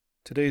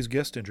Today's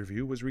guest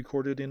interview was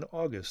recorded in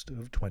August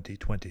of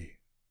 2020.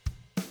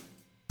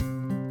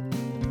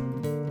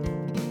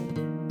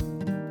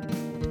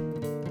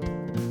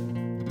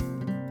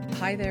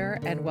 Hi there,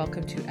 and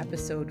welcome to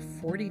episode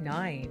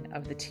 49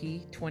 of the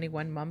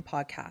T21 Mom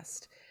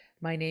podcast.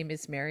 My name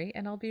is Mary,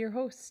 and I'll be your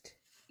host.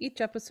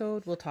 Each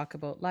episode will talk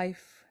about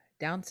life,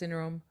 Down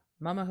syndrome,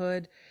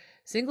 mamahood,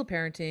 single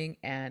parenting,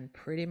 and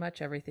pretty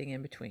much everything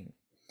in between.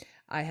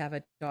 I have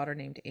a daughter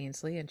named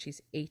Ainsley, and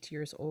she's 8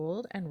 years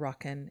old and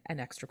rocking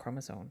an extra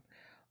chromosome,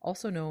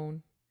 also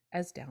known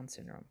as Down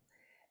syndrome.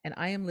 And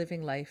I am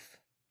living life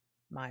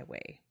my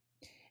way.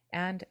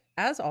 And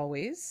as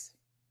always,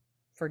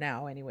 for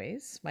now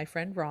anyways, my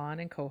friend Ron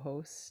and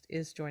co-host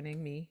is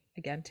joining me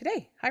again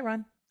today. Hi,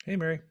 Ron. Hey,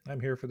 Mary. I'm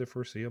here for the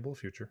foreseeable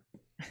future.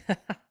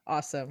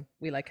 Awesome.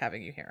 We like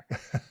having you here.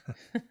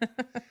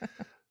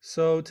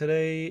 So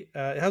today,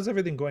 how's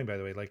everything going, by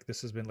the way? Like,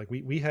 this has been, like,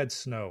 we had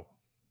snow.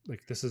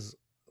 Like, this is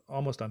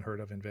almost unheard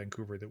of in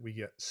Vancouver that we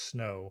get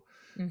snow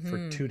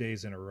for 2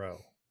 days in a row.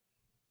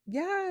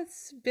 Yeah,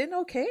 it's been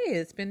okay.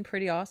 It's been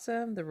pretty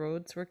awesome. The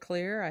roads were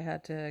clear. I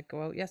had to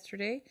go out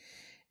yesterday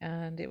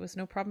and it was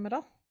no problem at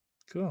all.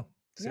 Cool.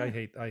 See, Yeah.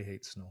 I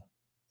hate snow.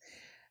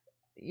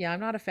 Yeah, I'm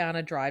not a fan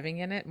of driving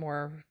in it,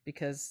 more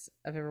because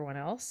of everyone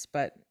else,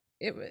 but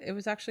it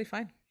was actually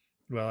fine.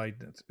 Well,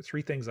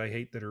 three things I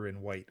hate that are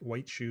in white: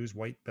 white shoes,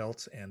 white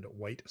belts, and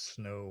white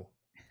snow.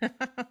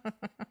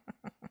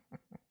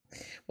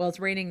 Well, it's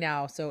raining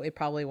now, so it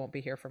probably won't be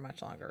here for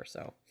much longer.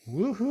 So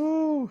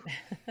woohoo!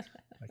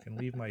 I can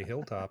leave my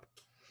hilltop.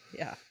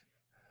 Yeah.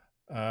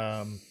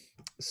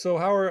 So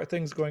how are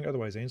things going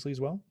otherwise?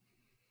 Ainsley's well?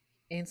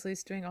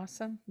 Ainsley's doing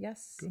awesome.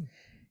 Yes. Good.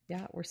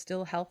 Yeah, we're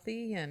still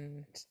healthy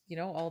and,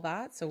 all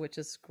that. So, which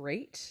is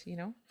great.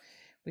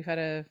 We've had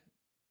a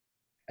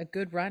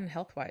good run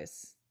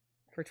health-wise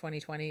for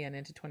 2020 and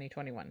into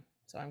 2021.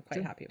 So I'm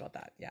quite happy about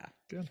that. Yeah.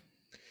 Good.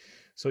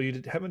 So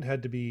you haven't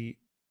had to be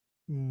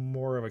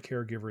more of a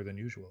caregiver than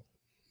usual.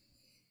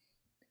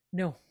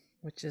 No,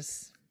 which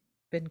has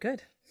been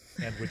good.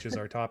 And which is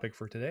our topic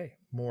for today,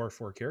 more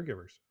for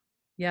caregivers.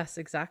 Yes,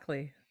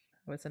 exactly.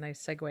 It was a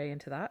nice segue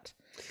into that.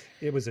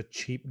 It was a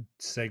cheap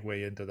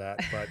segue into that,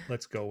 but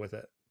let's go with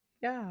it.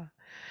 Yeah.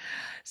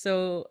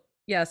 So,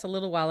 yes, a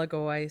little while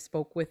ago, I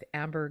spoke with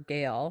Amber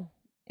Gale,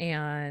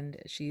 and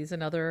she's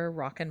another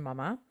rockin'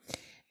 mama.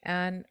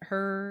 And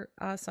her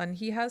son,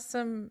 he has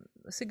some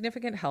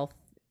significant health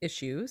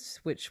issues,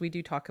 which we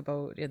do talk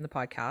about in the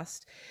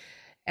podcast.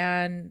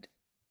 And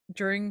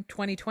during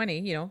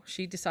 2020,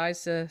 she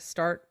decides to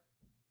start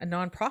a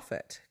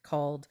nonprofit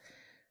called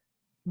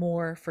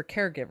More for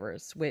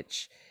Caregivers,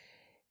 which,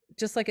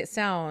 just like it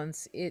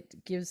sounds,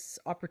 it gives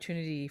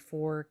opportunity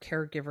for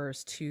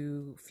caregivers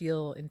to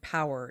feel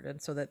empowered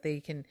and so that they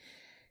can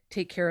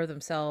take care of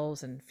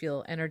themselves and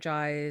feel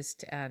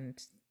energized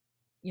and,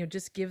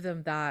 just give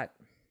them that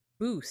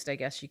boost, I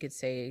guess you could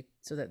say,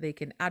 so that they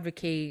can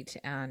advocate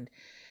and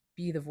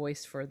be the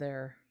voice for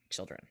their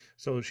children.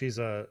 So she's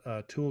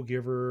a tool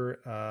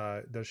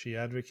giver. Does she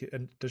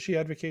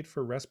advocate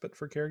for respite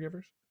for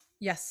caregivers?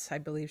 Yes, I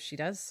believe she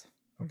does.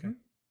 Okay.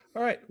 Mm-hmm.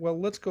 All right. Well,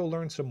 let's go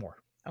learn some more.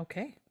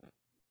 Okay.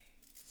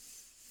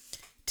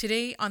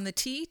 Today on the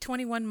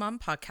T21 Mom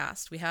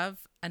podcast, we have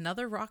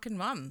another rockin'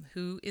 mom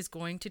who is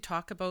going to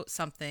talk about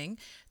something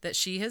that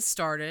she has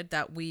started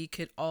that we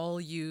could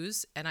all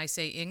use, and I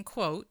say in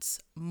quotes,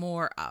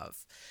 more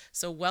of.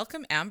 So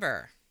welcome,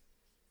 Amber.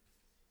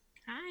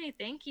 Hi,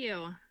 thank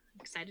you.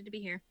 Excited to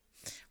be here.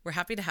 We're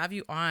happy to have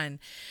you on.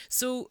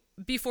 So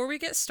before we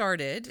get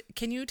started,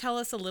 can you tell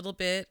us a little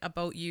bit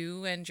about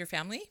you and your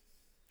family?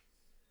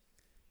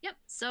 Yep.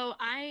 So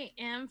I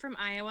am from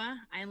Iowa.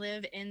 I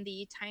live in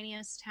the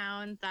tiniest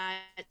town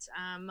that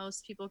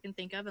most people can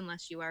think of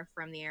unless you are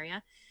from the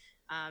area.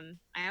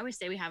 I always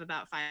say we have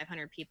about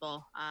 500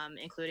 people,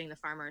 including the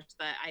farmers,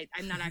 but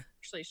I'm not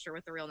actually sure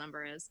what the real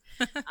number is.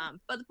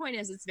 But the point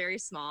is, it's very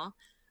small.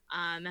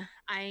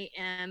 I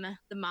am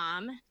the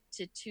mom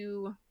to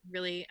two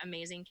really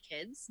amazing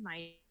kids.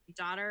 My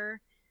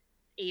daughter,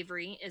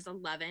 Avery, is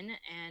 11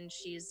 and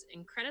she's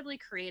incredibly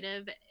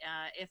creative.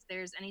 If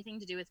there's anything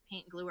to do with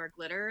paint, glue, or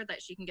glitter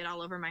that she can get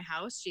all over my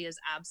house, she is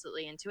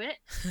absolutely into it.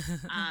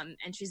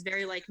 And she's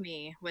very like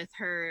me with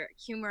her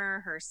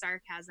humor, her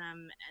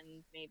sarcasm,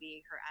 and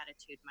maybe her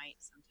attitude might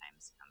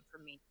sometimes come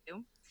from me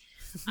too.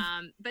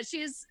 But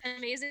she's an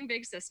amazing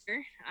big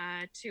sister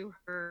to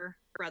her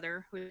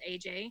brother, who is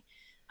AJ.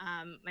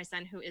 My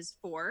son, who is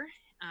 4,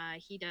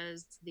 he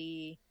does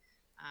the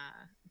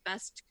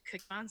best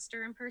Cookie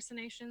Monster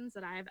impersonations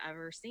that I've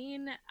ever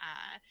seen.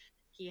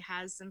 He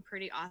has some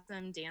pretty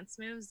awesome dance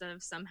moves that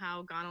have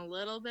somehow gone a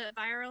little bit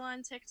viral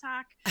on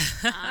TikTok.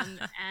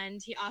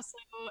 And he also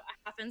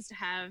happens to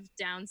have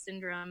Down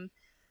syndrome,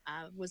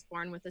 was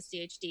born with a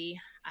CHD,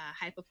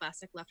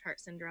 hypoplastic left heart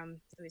syndrome.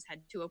 So he's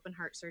had 2 open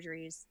heart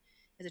surgeries,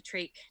 has a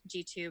trach,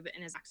 G-tube,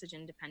 and is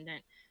oxygen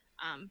dependent.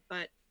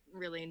 But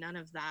really none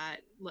of that,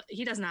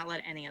 he does not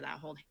let any of that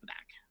hold him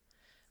back.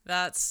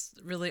 That's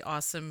really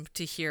awesome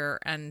to hear.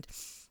 And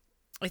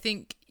I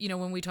think,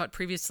 when we talked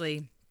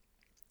previously,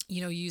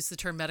 you use the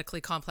term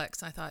medically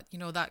complex. I thought,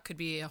 that could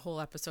be a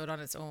whole episode on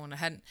its own.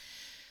 I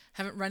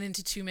haven't run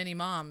into too many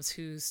moms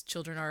whose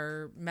children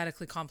are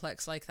medically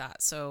complex like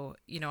that. So,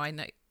 I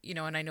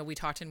know, and I know we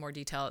talked in more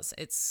detail.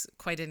 It's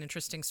quite an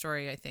interesting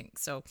story, I think.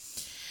 So,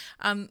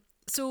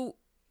 so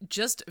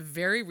just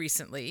very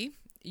recently,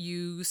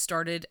 you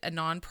started a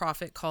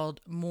nonprofit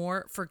called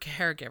More for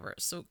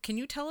Caregivers. So can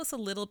you tell us a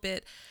little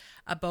bit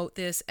about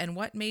this and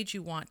what made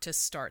you want to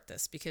start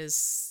this?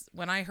 Because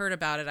when I heard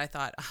about it, I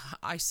thought,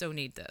 I so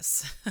need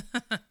this.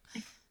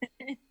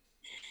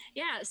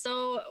 Yeah,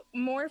 so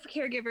More for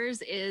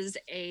Caregivers is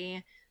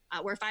we're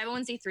a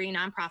 501c3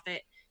 nonprofit,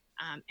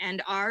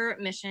 and our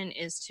mission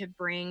is to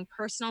bring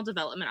personal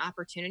development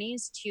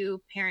opportunities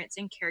to parents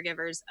and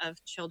caregivers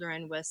of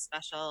children with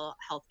special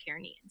healthcare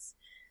needs.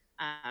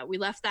 We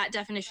left that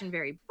definition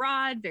very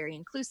broad, very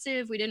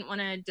inclusive. We didn't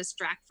want to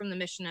distract from the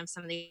mission of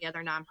some of the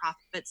other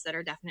nonprofits that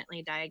are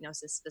definitely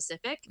diagnosis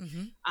specific.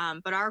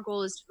 But our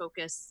goal is to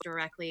focus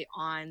directly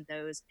on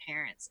those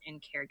parents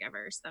and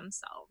caregivers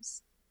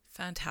themselves.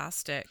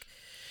 Fantastic.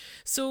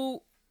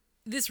 So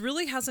this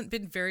really hasn't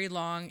been very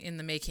long in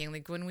the making.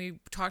 Like when we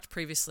talked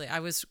previously, I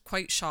was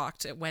quite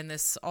shocked at when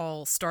this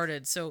all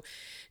started. So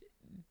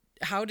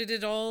how did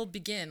it all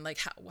begin? Like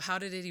how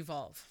did it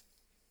evolve?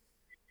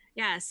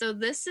 Yeah, so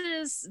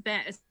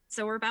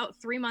we're about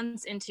 3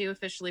 months into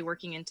officially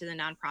working into the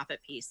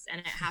nonprofit piece,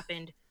 and it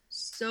happened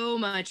so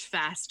much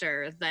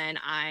faster than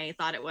I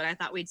thought it would. I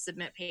thought we'd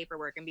submit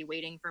paperwork and be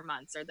waiting for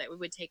months, or that it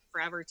would take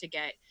forever to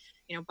get,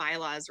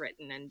 bylaws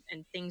written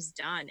and things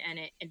done. And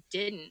it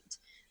didn't.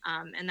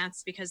 And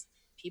that's because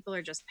people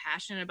are just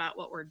passionate about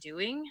what we're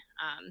doing.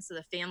 So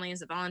the families,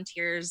 the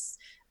volunteers,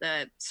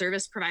 the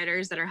service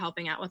providers that are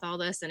helping out with all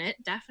this, and it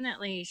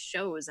definitely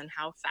shows in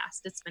how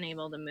fast it's been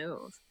able to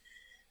move.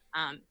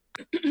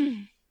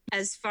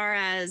 As far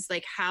as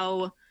like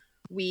how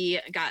we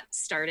got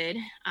started,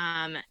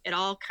 it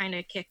all kind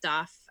of kicked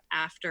off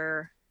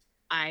after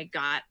I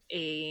got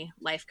a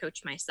life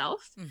coach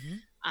myself.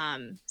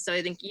 So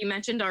I think you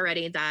mentioned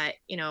already that,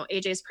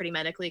 AJ is pretty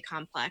medically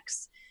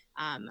complex.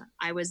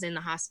 I was in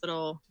the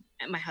hospital,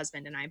 my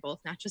husband and I both,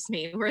 not just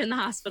me, were in the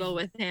hospital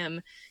with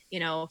him,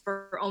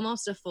 for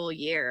almost a full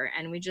year.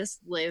 And we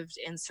just lived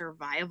in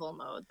survival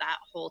mode that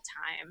whole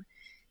time.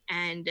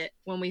 And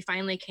when we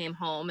finally came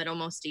home at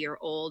almost a year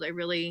old, I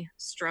really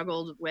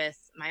struggled with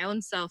my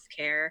own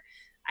self-care.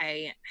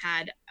 I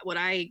had what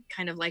I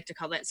kind of like to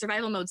call that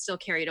survival mode still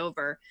carried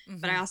over,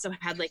 but I also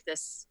had like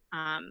this,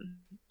 I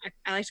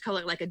like to call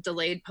it like a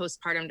delayed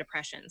postpartum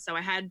depression. So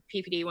I had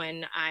PPD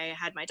when I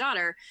had my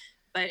daughter,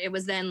 but it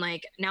was then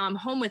like, now I'm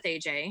home with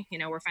AJ,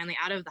 we're finally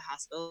out of the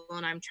hospital,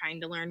 and I'm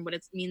trying to learn what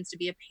it means to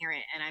be a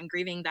parent. And I'm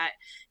grieving that,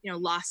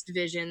 lost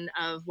vision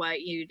of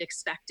what you'd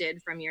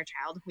expected from your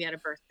child. We had a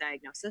birth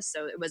diagnosis,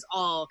 so it was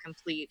all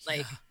complete,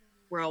 like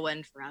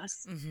whirlwind for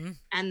us.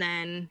 And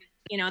then,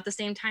 at the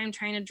same time,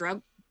 trying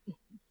to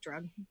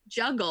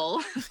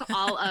juggle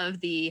all of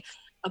the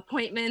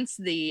appointments,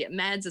 the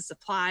meds, the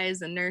supplies,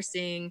 the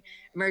nursing,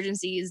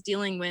 emergencies,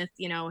 dealing with,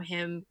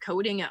 him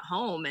coding at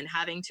home and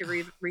having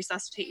to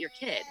resuscitate your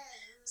kid.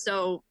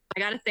 So I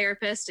got a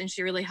therapist, and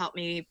she really helped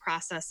me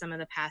process some of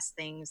the past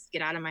things,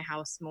 get out of my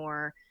house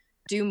more,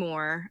 do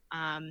more.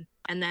 And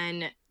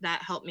then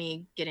that helped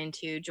me get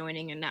into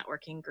joining a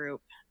networking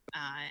group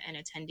and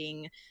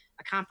attending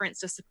a conference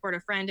to support a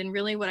friend. And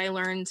really what I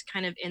learned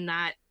kind of in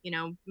that,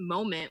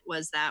 moment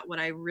was that what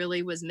I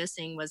really was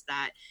missing was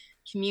that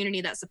community,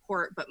 that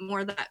support, but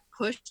more that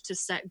push to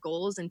set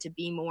goals and to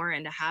be more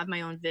and to have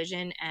my own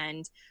vision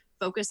and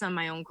focus on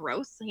my own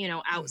growth,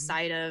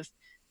 outside of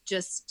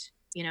just,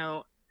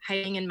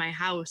 hiding in my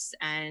house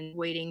and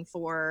waiting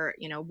for,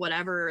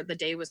 whatever the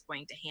day was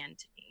going to hand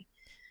to me.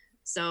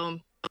 So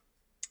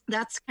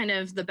that's kind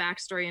of the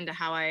backstory into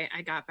how I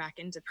got back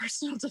into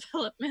personal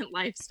development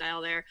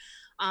lifestyle there.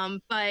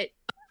 But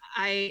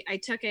I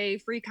took a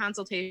free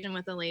consultation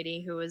with a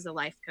lady who was a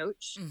life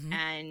coach,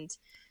 and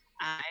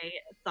I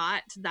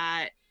thought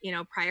that,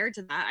 prior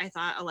to that, I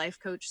thought a life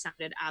coach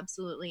sounded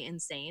absolutely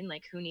insane.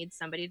 Like, who needs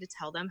somebody to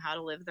tell them how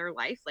to live their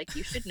life? Like,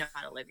 you should know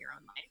how to live your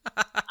own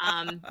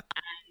life.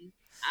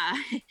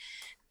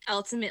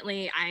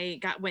 Ultimately, I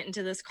went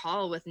into this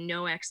call with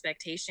no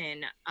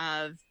expectation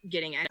of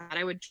getting it. I thought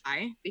I would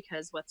try,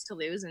 because what's to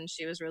lose? And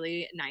she was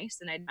really nice,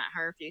 and I'd met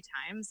her a few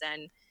times,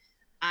 and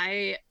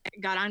I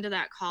got onto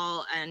that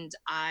call, and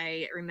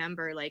I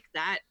remember, like,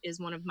 that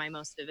is one of my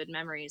most vivid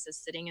memories, is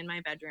sitting in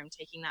my bedroom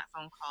taking that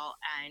phone call,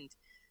 and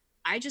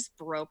I just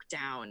broke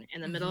down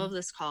in the middle of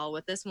this call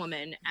with this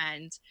woman,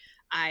 and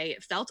I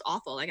felt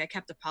awful. Like, I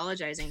kept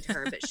apologizing to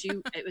her, but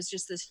it was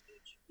just this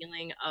huge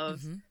feeling of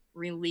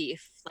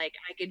relief. Like,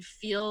 I could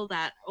feel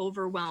that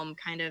overwhelm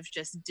kind of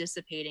just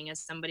dissipating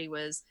as somebody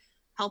was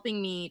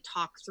helping me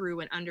talk through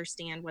and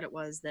understand what it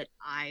was that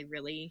I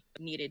really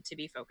needed to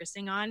be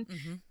focusing on,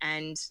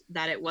 and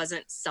that it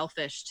wasn't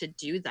selfish to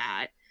do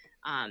that.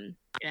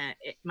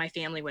 My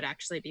family would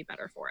actually be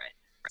better for it.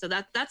 So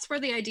that's where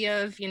the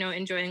idea of,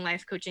 enjoying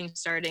life coaching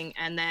starting.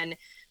 And then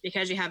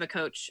because you have a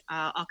coach,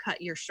 I'll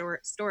cut your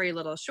short story a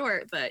little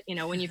short, but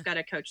when you've got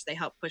a coach, they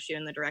help push you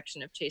in the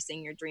direction of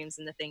chasing your dreams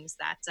and the things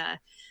that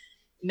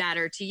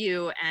matter to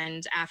you.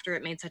 And after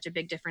it made such a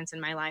big difference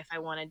in my life, I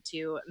wanted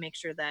to make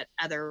sure that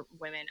other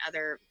women,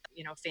 other,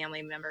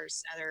 family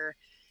members, other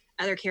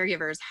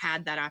caregivers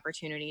had that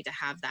opportunity to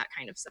have that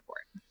kind of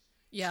support.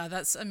 Yeah,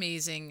 that's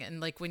amazing. And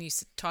like when you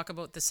talk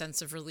about the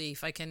sense of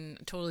relief, I can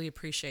totally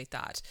appreciate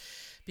that,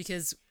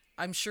 because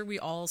I'm sure we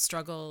all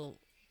struggle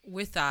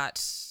with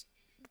that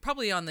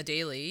probably on the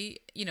daily,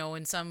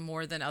 and some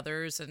more than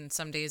others. And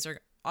some days are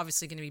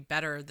obviously going to be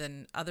better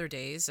than other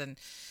days. And,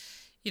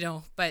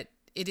 but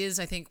it is,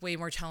 I think, way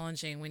more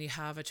challenging when you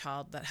have a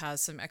child that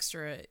has some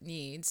extra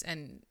needs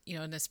and,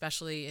 and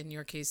especially in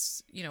your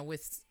case,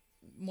 with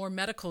more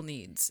medical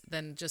needs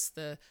than just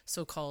the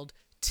so-called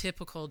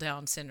typical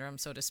Down syndrome,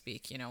 so to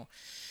speak,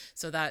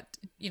 so that,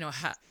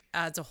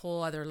 adds a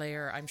whole other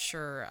layer, I'm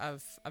sure,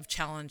 of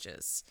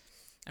challenges.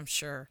 I'm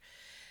sure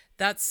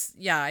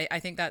I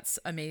think that's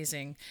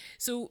amazing.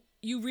 So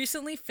you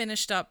recently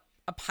finished up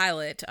a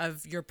pilot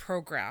of your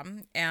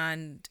program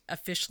and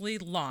officially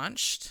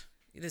launched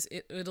this.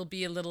 It'll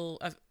be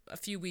a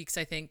few weeks,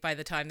 I think, by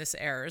the time this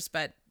airs,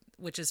 but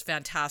which is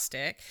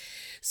fantastic.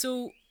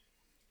 So,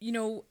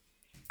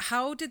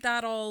 how did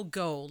that all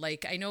go?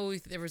 Like, I know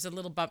there was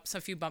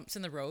a few bumps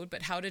in the road,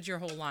 but how did your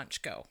whole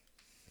launch go?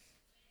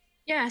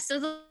 Yeah, so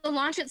the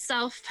launch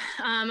itself,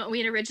 we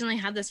had originally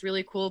had this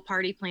really cool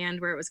party planned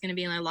where it was going to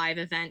be a live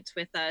event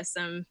with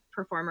some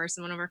performers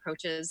and one of our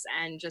coaches,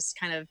 and just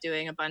kind of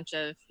doing a bunch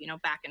of,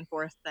 back and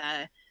forth,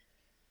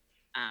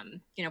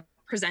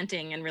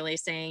 presenting and really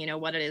saying,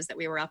 what it is that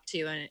we were up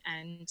to,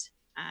 and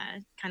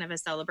kind of a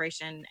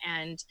celebration.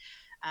 And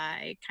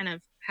I kind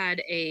of had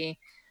a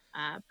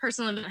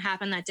personal event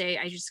happen that day.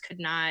 I just could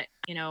not,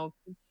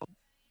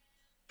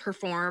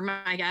 perform,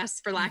 I guess,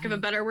 for lack of a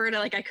better word.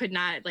 Like, I could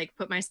not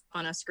put myself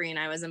on a screen.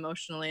 I was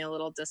emotionally a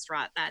little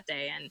distraught that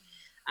day.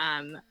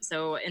 And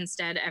so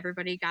instead,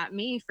 everybody got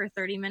me for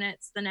 30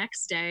 minutes the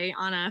next day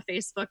on a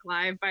Facebook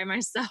Live by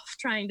myself,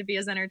 trying to be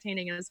as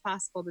entertaining as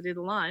possible to do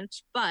the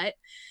launch. But,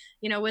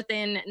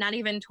 within not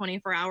even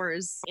 24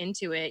 hours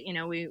into it,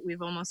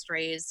 we've almost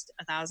raised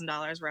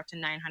 $1,000. We're up to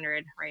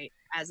 900 right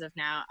as of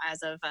now,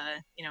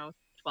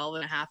 12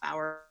 and a half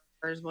hours,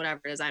 whatever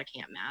it is. I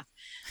can't math.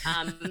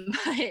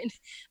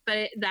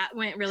 But that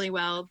went really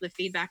well. The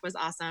feedback was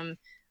awesome.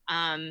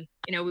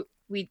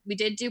 We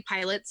did do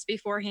pilots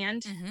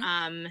beforehand.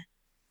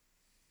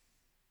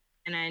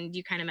 And then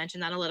you kind of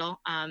mentioned that a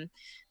little.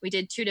 We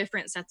did 2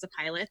 different sets of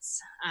pilots.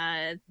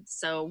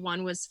 So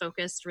one was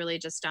focused really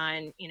just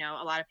on,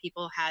 a lot of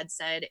people had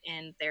said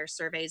in their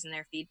surveys and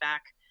their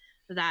feedback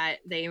that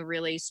they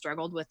really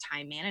struggled with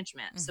time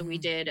management. So we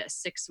did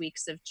 6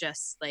 weeks of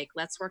just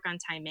let's work on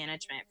time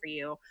management for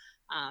you,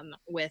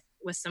 with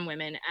some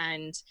women.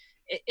 And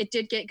it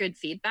did get good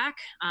feedback.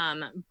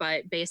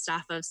 But based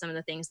off of some of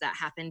the things that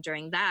happened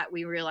during that,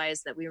 we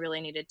realized that we really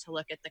needed to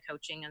look at the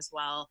coaching as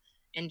well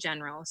in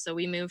general. So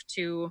we moved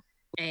to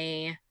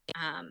a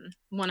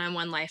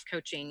one-on-one life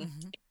coaching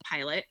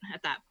pilot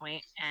at that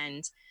point.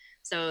 And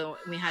so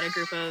we had a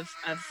group of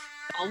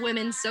all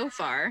women so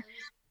far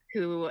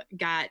who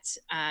got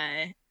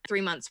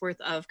 3 months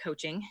worth of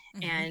coaching.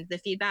 And the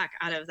feedback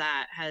out of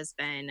that has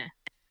been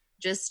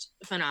just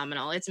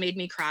phenomenal. It's made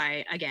me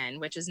cry again,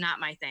 which is not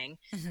my thing.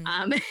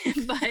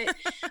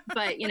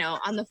 But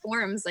on the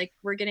forums,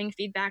 we're getting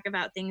feedback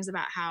about things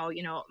about how,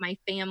 my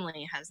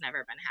family has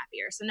never been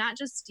happier. So not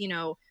just,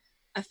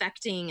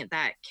 affecting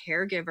that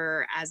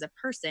caregiver as a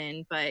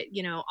person, but,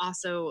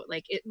 also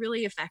it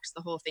really affects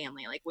the whole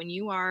family. When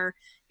you are,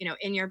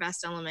 in your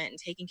best element and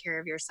taking care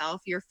of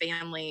yourself, your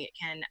family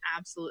can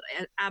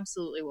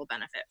absolutely will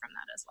benefit from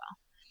that as well.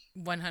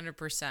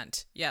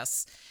 100%.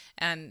 Yes.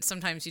 And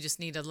sometimes you just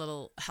need a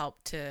little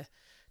help to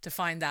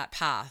find that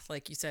path,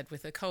 like you said,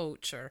 with a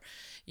coach or,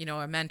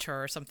 a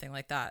mentor or something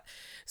like that.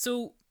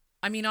 So,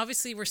 I mean,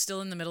 obviously we're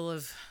still in the middle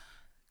of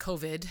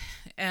COVID.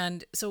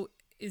 And so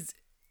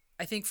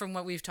I think from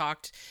what we've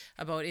talked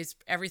about is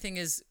everything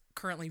is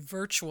currently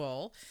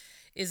virtual.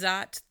 Is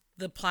that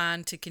the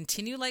plan to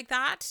continue like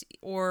that?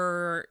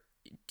 Or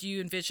do you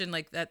envision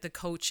that the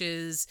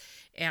coaches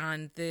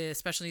and the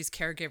special needs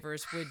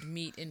caregivers would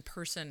meet in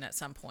person at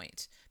some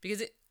point?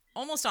 Because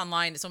almost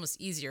online, it's almost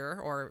easier,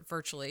 or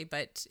virtually,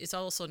 but it's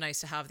also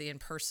nice to have the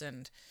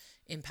in-person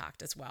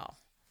impact as well.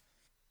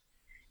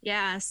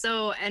 Yeah.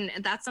 So, and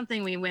that's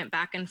something we went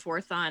back and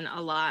forth on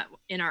a lot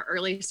in our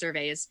early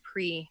surveys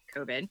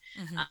pre-COVID.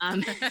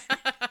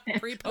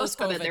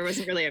 Post-COVID, there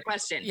wasn't really a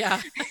question.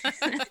 Yeah. I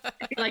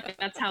feel like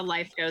that's how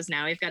life goes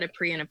now. We've got a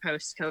pre and a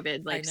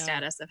post-COVID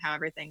status of how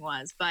everything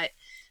was. But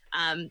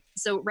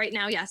so right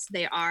now, yes,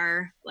 they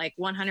are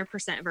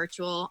 100%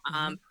 virtual.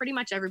 Pretty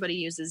much everybody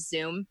uses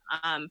Zoom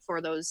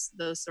for those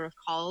sort of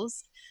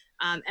calls.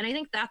 And I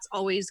think that's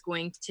always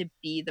going to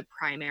be the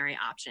primary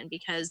option,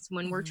 because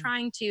when we're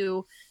trying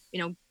to,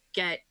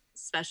 get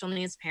special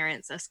needs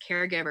parents, us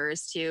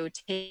caregivers, to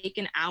take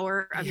an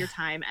hour of your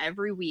time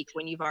every week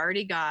when you've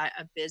already got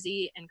a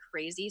busy and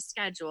crazy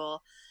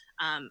schedule.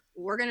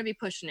 We're going to be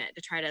pushing it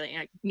to try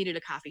to meet at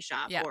a coffee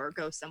shop or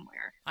go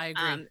somewhere. I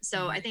agree.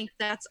 So I think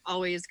that's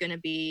always going to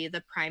be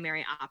the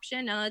primary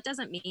option. Now, it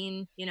doesn't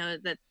mean,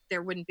 that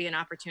there wouldn't be an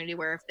opportunity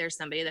where if there's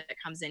somebody that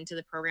comes into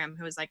the program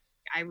who is like,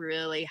 I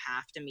really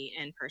have to meet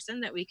in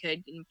person, that we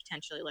could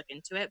potentially look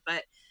into it.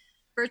 But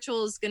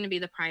virtual is going to be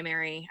the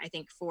primary, I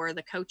think, for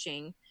the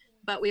coaching.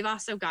 But we've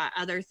also got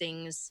other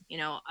things,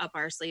 up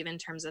our sleeve in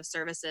terms of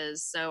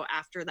services. So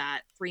after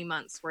that 3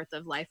 months worth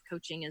of life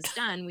coaching is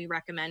done, we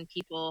recommend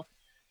people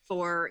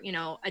for,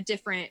 a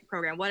different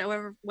program,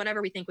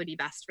 whatever we think would be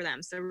best for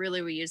them. So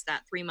really we use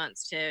that 3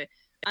 months to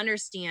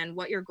understand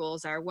what your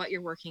goals are, what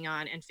you're working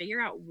on, and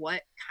figure out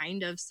what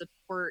kind of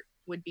support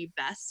would be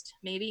best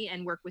maybe,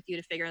 and work with you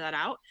to figure that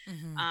out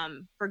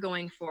for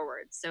going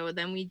forward. So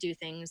then we've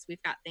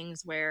got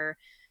things where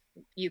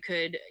you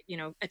could,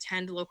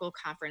 attend local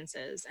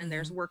conferences, and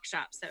there's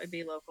workshops that would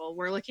be local.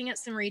 We're looking at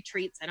some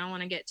retreats. I don't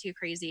want to get too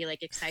crazy,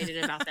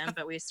 excited about them,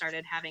 but we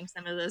started having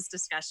some of those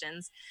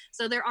discussions.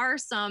 So there are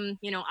some,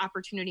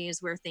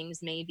 opportunities where things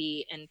may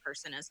be in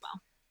person as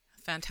well.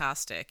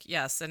 Fantastic.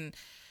 Yes. And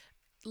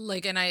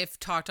I've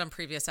talked on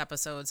previous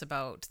episodes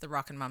about the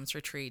Rockin' Moms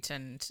retreat,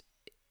 and,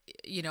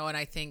 and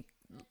I think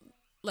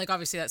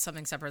obviously that's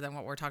something separate than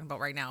what we're talking about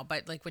right now.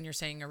 But when you're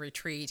saying a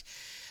retreat,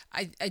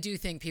 I do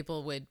think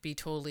people would be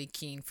totally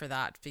keen for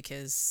that,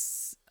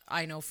 because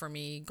I know for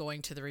me,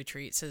 going to the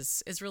retreats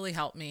has really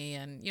helped me.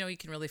 And, you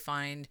can really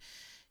find,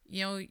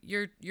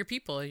 your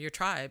people, your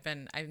tribe.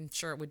 And I'm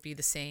sure it would be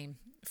the same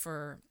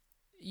for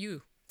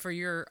you, for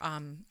your,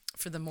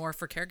 for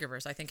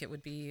caregivers. I think it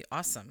would be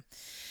awesome.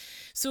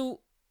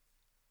 So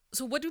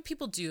what do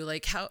people do?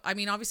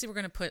 Obviously we're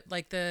going to put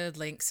the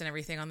links and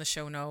everything on the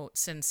show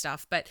notes and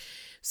stuff, but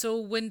so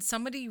when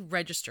somebody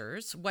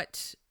registers,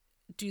 what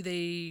do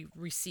they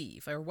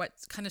receive, or what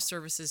kind of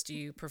services do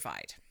you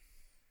provide?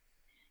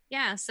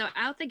 Yeah. So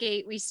out the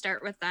gate, we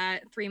start with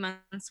that 3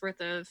 months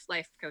worth of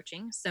life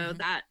coaching. So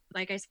that,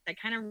 like I said,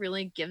 that kind of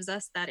really gives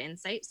us that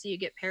insight. So you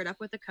get paired up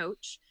with a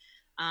coach.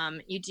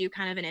 You do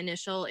kind of an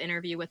initial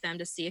interview with them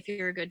to see if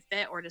you're a good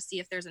fit, or to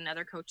see if there's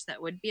another coach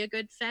that would be a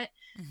good fit.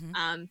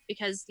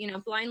 Because,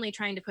 blindly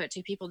trying to put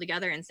two people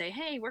together and say,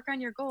 hey, work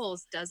on your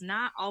goals does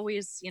not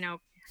always,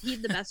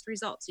 heed the best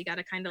results. You got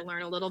to kind of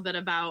learn a little bit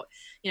about,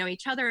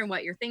 each other and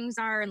what your things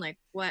are, and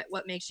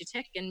what makes you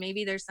tick. And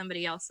maybe there's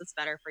somebody else that's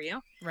better for you.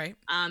 Right.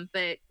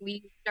 But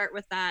we start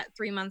with that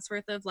 3 months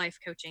worth of life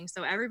coaching.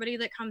 So everybody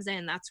that comes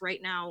in, that's right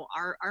now,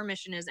 our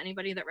mission is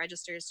anybody that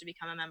registers to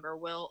become a member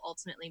will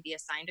ultimately be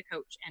assigned a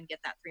coach and get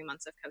that 3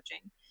 months of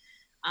coaching.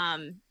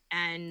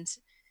 And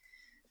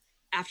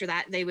after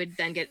that, they would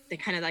then get the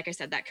kind of, like I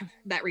said,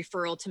 that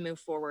referral to move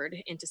forward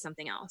into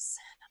something else.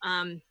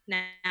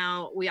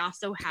 Now we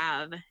also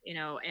have,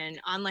 an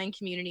online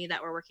community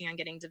that we're working on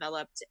getting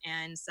developed,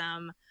 and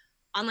some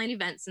online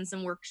events and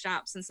some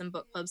workshops and some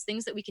book clubs,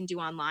 things that we can do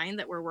online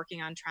that we're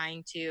working on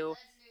trying to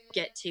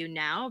get to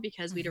now,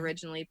 because we'd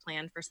originally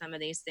planned for some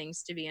of these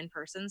things to be in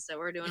person. So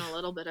we're doing a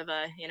little bit of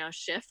a,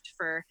 shift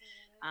for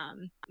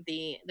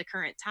the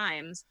current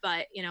times.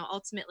 But,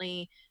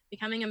 ultimately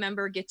becoming a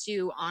member gets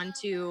you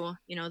onto,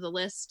 the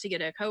list to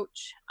get a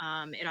coach.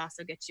 It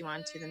also gets you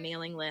onto the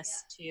mailing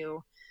list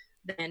to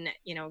then,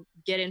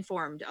 get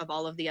informed of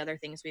all of the other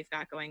things we've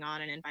got going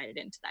on and invited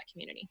into that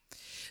community.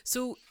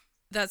 So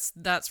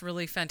that's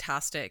really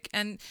fantastic.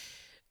 And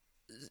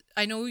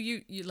I know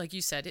you like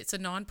you said, it's a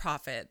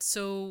nonprofit.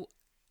 So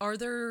are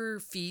there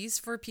fees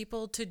for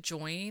people to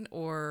join,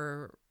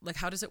 or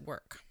how does it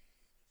work?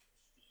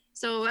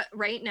 So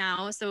right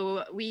now,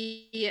 so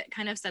we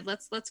kind of said,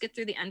 let's get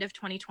through the end of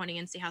 2020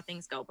 and see how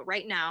things go. But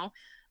right now,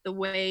 the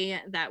way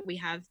that we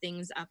have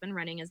things up and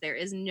running is there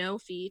is no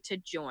fee to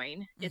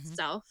join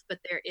itself, but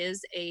there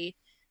is a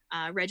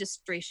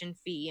registration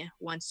fee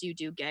once you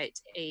do get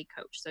a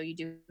coach. So you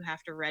do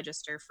have to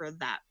register for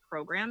that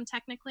program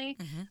technically.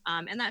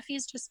 And that fee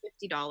is just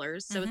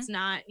 $50. So it's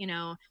not,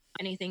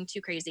 anything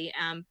too crazy.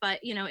 But,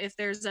 if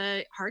there's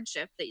a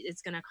hardship that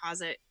it's going to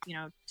cause it,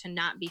 to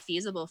not be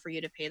feasible for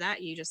you to pay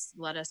that, you just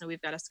let us know.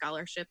 We've got a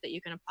scholarship that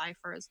you can apply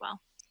for as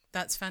well.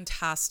 That's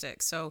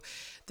fantastic. So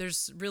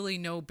there's really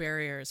no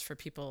barriers for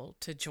people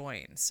to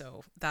join.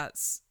 So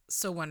that's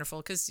so wonderful,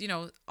 because,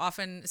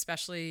 often,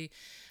 especially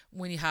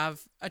when you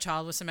have a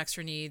child with some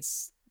extra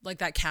needs,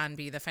 that can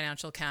be the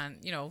financial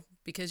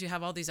because you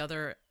have all these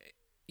other,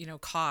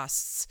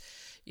 costs,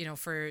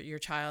 for your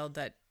child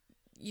that,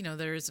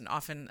 there isn't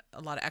often a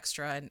lot of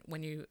extra. And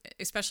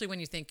especially when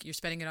you think you're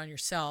spending it on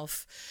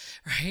yourself,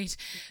 right?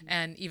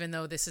 And even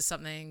though this is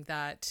something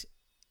that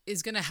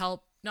is going to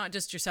help not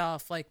just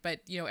yourself, but,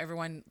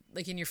 everyone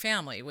in your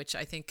family, which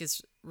I think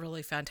is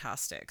really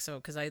fantastic. So,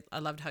 because I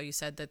loved how you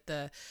said that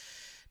the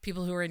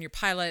people who were in your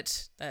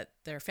pilot, that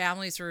their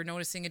families were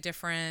noticing a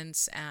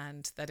difference,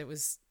 and that it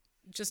was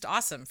just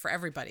awesome for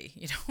everybody,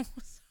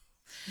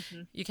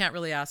 You can't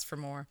really ask for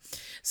more.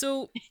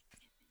 So,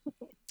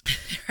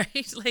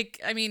 right?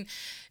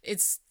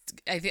 It's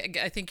I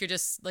think you're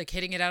just like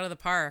hitting it out of the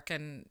park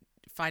and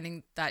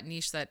finding that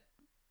niche that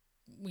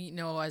we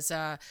know as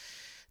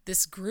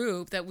this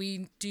group that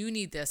we do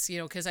need this,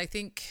 because I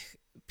think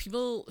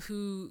people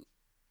who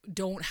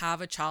don't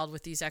have a child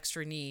with these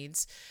extra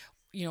needs,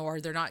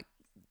 or they're not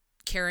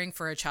caring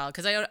for a child,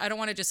 because I don't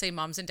want to just say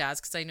moms and dads,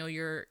 because I know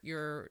you're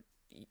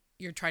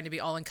trying to be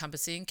all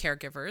encompassing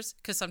caregivers,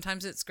 because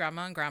sometimes it's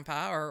grandma and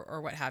grandpa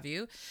or what have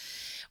you,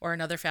 or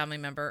another family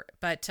member.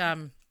 But,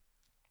 I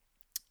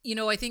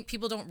think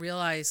people don't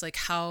realize like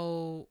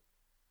how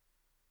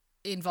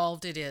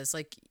involved it is,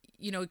 like,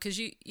 because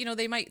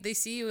they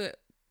see you,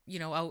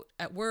 out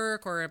at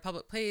work or in a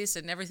public place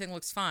and everything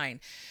looks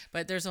fine,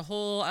 but there's a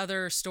whole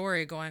other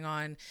story going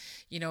on,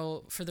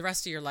 for the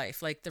rest of your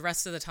life, like the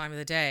rest of the time of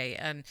the day.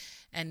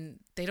 And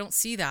they don't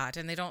see that,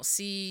 and they don't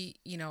see,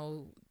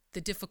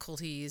 the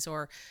difficulties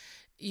or,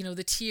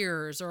 the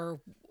tears or,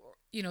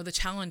 the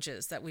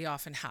challenges that we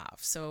often have.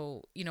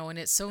 So, and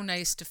it's so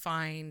nice to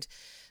find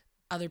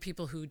other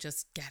people who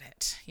just get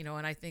it,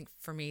 and I think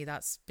for me,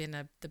 that's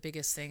been the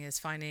biggest thing, is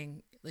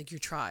finding like your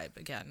tribe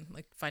again,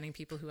 like finding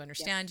people who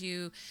understand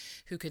you,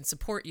 who can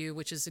support you,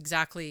 which is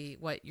exactly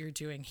what you're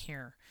doing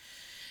here.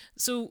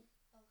 So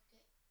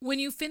when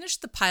you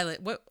finished the pilot,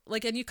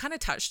 and you kind of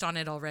touched on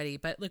it already,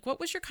 but like,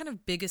 what was your kind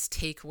of biggest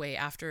takeaway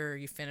after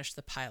you finished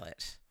the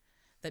pilot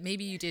that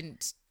maybe you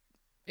didn't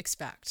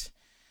expect?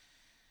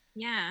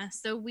 Yeah.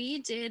 So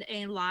we did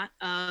a lot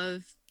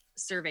of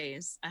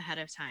surveys ahead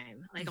of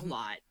time, like a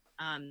lot.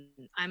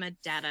 I'm a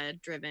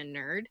data-driven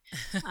nerd.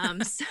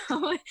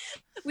 So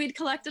we'd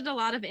collected a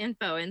lot of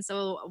info. And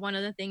so one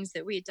of the things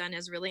that we'd done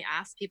is really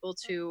ask people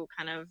to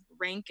kind of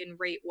rank and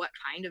rate what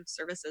kind of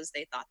services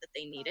they thought that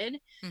they needed.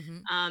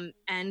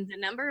 And the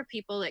number of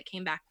people that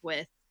came back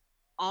with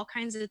all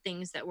kinds of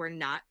things that were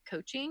not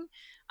coaching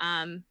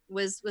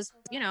was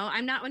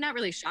I'm not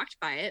really shocked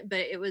by it, but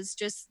it was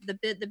just the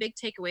big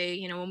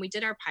takeaway. When we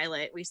did our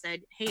pilot, we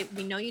said, hey,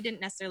 we know you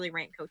didn't necessarily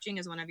rank coaching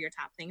as one of your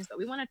top things, but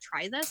we want to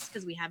try this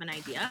because we have an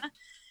idea.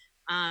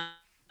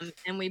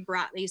 And we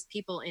brought these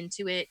people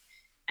into it,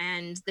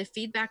 and the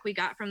feedback we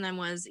got from them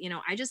was,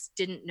 I just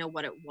didn't know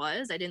what it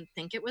was. I didn't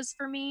think it was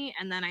for me,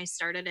 and then I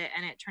started it,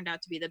 and it turned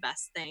out to be the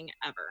best thing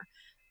ever.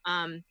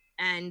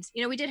 And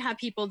we did have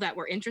people that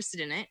were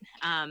interested in it,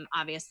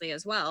 obviously,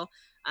 as well.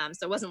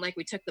 So it wasn't like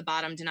we took the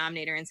bottom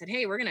denominator and said,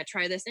 hey, we're going to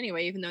try this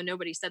anyway, even though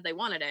nobody said they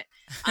wanted it.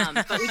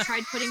 But we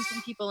tried putting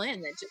some people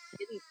in that just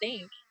didn't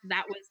think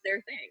that was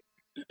their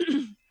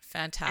thing.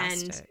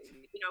 Fantastic. And,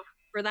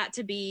 for that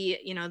to be,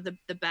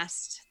 the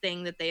best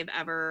thing that they've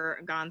ever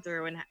gone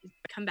through, and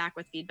come back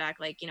with feedback,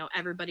 like,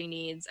 everybody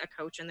needs a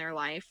coach in their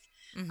life.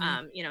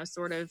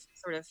 Sort of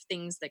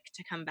things that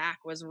to come back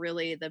was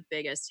really the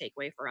biggest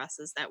takeaway for us,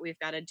 is that we've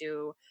got to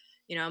do,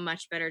 a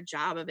much better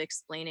job of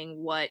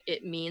explaining what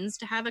it means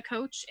to have a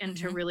coach, and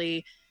to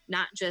really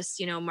not just,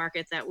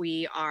 market that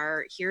we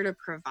are here to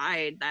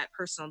provide that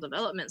personal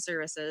development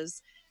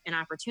services and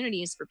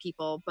opportunities for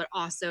people, but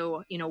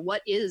also,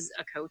 what is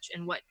a coach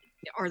and what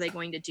are they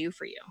going to do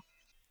for you?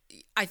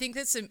 I think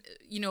that's,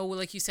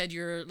 like you said,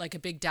 you're like a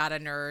big data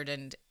nerd,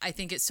 and I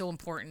think it's so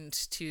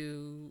important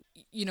to,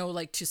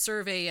 like to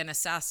survey and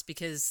assess,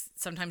 because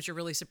sometimes you're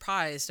really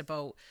surprised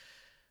about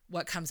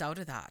what comes out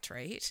of that,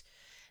 right?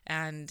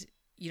 And,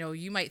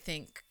 you might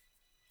think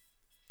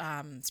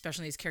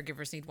special needs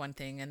caregivers need one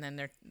thing, and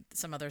then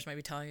some others might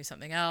be telling you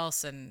something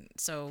else. And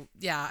so,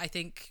 yeah, I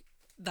think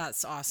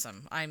that's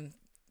awesome.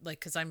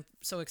 Because I'm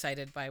so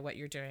excited by what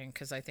you're doing,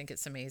 because I think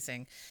it's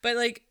amazing. But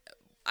like,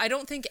 I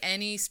don't think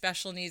any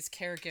special needs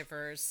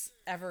caregivers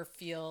ever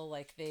feel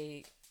like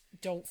they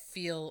don't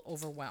feel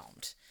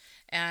overwhelmed,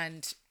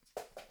 and,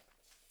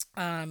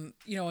 and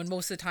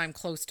most of the time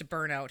close to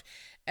burnout.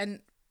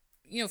 And,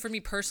 for me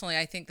personally,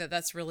 I think that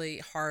that's really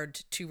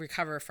hard to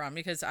recover from,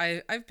 because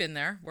I've been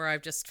there where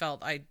I've just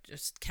felt I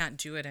just can't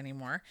do it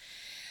anymore.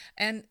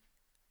 And,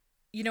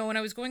 when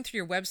I was going through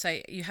your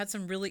website, you had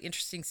some really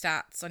interesting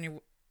stats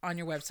on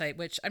your website,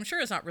 which I'm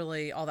sure is not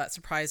really all that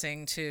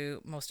surprising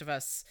to most of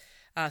us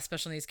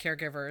special needs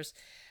caregivers.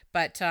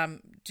 But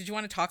did you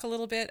want to talk a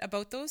little bit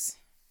about those?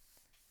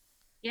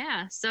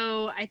 Yeah.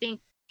 So I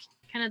think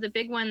kind of the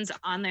big ones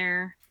on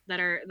there that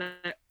are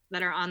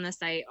on the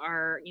site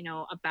are,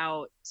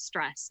 about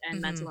stress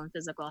and mental and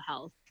physical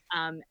health.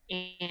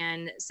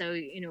 And so,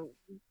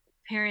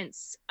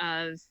 parents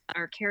of,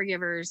 or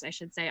caregivers, I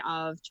should say,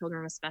 of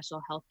children with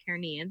special health care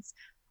needs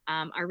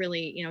are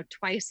really,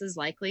 twice as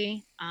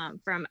likely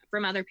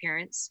from other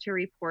parents to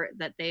report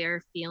that they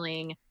are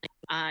feeling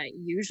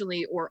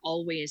usually or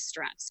always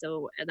stressed.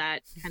 So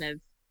that kind of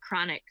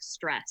chronic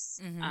stress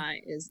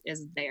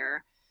is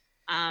there.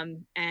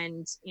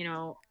 And,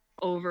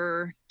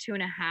 over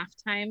 2.5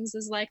 times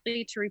as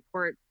likely to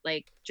report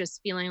like just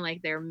feeling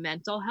like their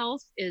mental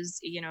health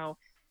is,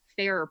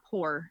 fair or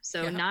poor.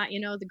 So not,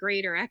 the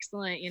great or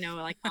excellent,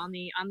 like on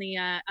the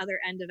other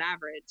end of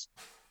average.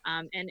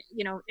 And,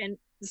 and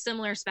the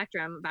similar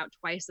spectrum, about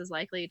twice as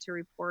likely to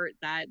report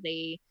that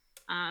they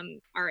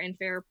are in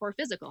fair or poor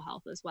physical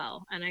health as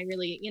well. And I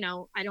really,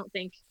 I don't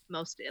think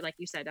most, like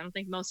you said, I don't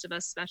think most of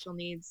us special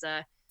needs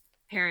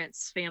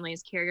parents,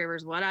 families,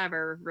 caregivers,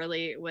 whatever,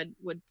 really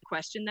would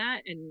question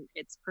that. And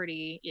it's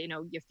pretty,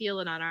 you feel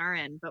it on our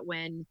end. But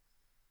when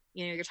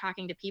you're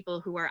talking to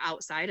people who are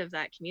outside of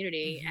that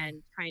community Mm-hmm.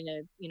 and trying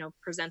to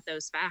present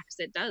those facts,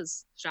 it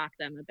does shock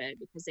them a bit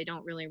because they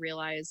don't really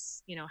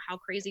realize how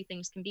crazy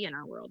things can be in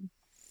our world.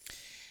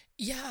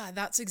 Yeah,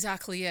 that's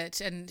exactly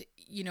it. And,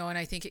 and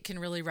I think it can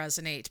really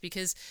resonate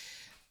because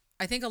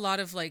I think a lot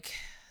of like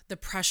the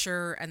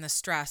pressure and the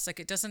stress, like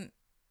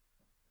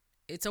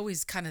it's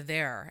always kind of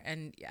there.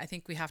 And I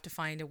think we have to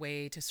find a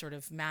way to sort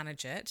of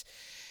manage it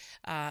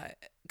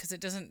because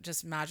it doesn't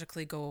just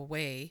magically go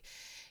away.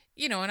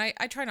 And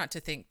I try not to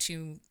think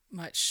too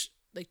much,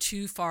 like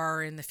too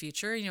far in the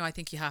future. I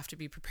think you have to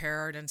be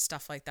prepared and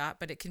stuff like that,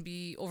 but it can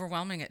be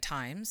overwhelming at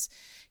times,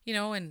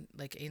 and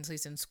like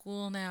Ainsley's in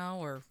school now,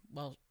 or,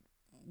 well,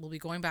 we'll be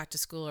going back to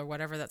school or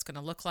whatever that's going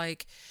to look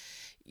like,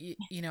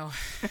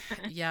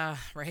 yeah,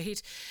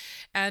 right.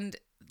 And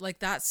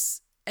like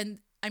and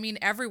I mean,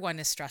 everyone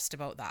is stressed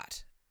about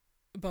that,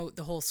 about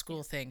the whole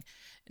school thing,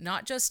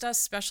 not just us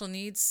special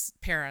needs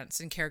parents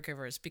and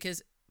caregivers,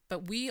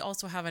 but we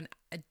also have an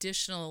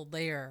additional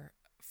layer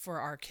for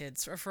our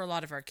kids, or for a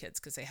lot of our kids,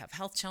 because they have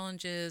health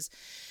challenges.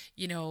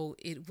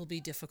 It will be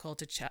difficult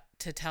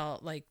to tell,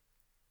 like,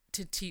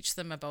 to teach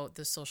them about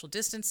the social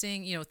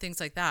distancing, things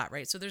like that,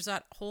 right? So there's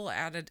that whole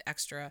added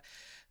extra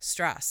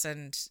stress.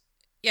 And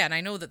yeah, and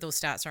I know that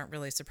those stats aren't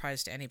really a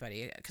surprise to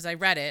anybody because I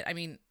read it. I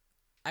mean,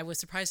 I was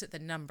surprised at the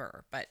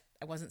number, but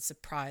I wasn't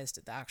surprised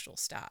at the actual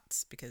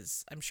stats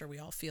because I'm sure we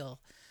all feel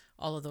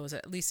all of those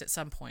at least at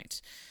some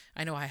point.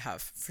 I know I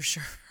have, for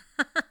sure.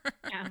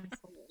 Yeah,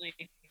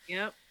 absolutely.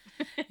 Yep.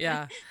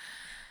 Yeah.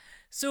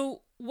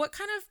 So what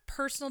kind of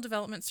personal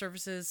development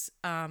services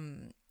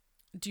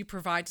do you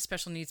provide to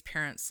special needs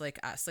parents like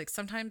us? Like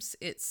sometimes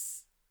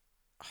it's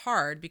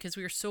hard because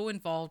we are so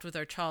involved with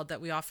our child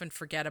that we often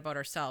forget about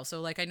ourselves.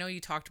 So like, I know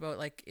you talked about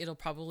like, it'll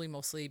probably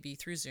mostly be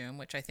through Zoom,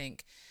 which I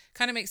think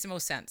kind of makes the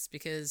most sense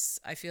because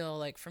I feel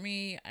like for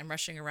me, I'm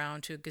rushing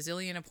around to a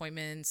gazillion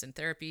appointments and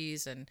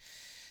therapies and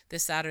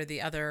this, that, or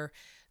the other,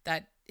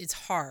 that it's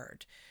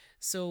hard.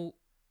 So,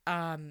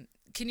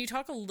 can you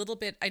talk a little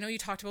bit? I know you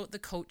talked about the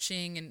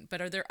coaching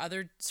but are there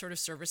other sort of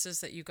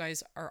services that you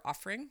guys are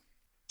offering?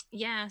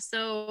 Yeah,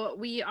 so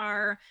we've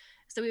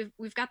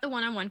got the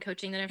one-on-one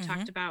coaching that I've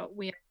talked about.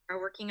 We are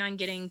working on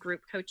getting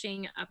group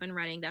coaching up and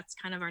running. That's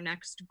kind of our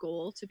next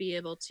goal, to be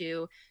able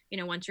to,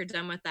 once you're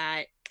done with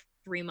that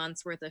 3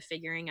 months worth of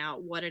figuring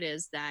out what it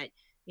is that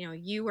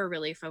you are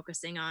really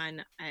focusing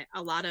on.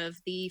 A lot of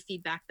the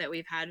feedback that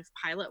we've had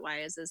pilot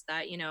wise is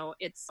that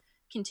it's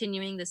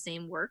continuing the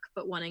same work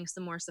but wanting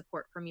some more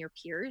support from your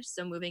peers.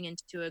 So moving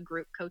into a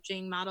group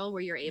coaching model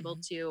where you're able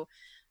to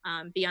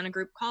be on a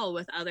group call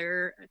with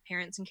other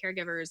parents and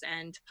caregivers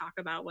and talk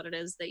about what it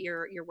is that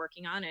you're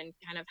working on, and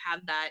kind of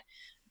have that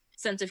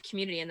sense of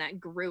community in that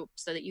group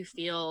so that you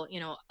feel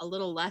a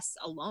little less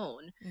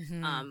alone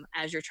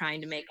as you're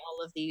trying to make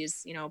all of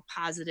these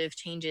positive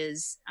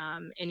changes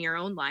in your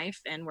own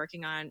life and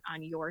working on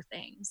your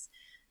things.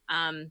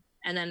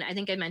 And then I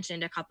think I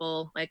mentioned a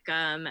couple like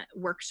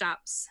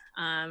workshops.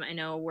 I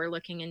know we're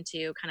looking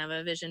into kind of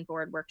a vision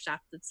board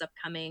workshop that's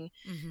upcoming.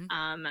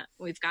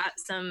 We've got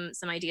some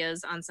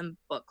ideas on some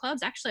book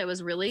clubs. Actually, I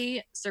was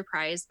really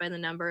surprised by the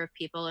number of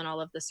people in all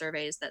of the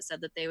surveys that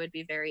said that they would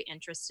be very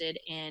interested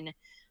in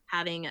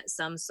having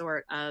some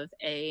sort of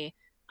a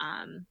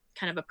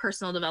kind of a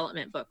personal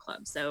development book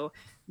club. So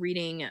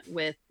reading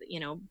with,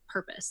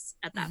 purpose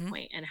at that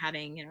point, and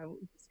having,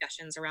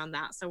 discussions around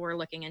that. So we're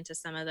looking into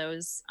some of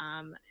those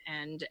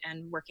and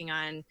working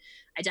on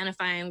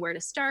identifying where to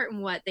start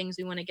and what things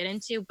we want to get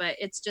into. But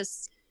it's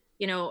just,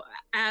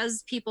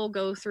 as people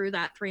go through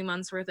that 3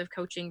 months worth of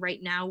coaching right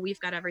now, we've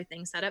got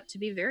everything set up to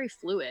be very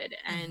fluid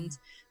and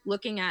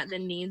looking at the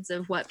needs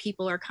of what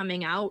people are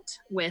coming out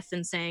with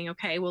and saying,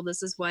 okay, well,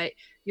 this is what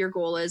your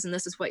goal is and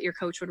this is what your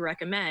coach would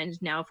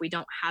recommend. Now, if we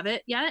don't have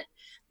it yet,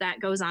 that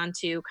goes on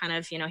to kind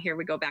of, here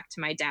we go back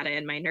to my data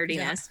and my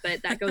nerdiness,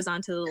 but that goes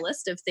on to the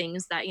list of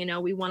things that,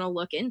 we want to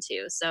look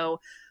into. So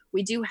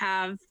we do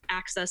have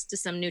access to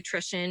some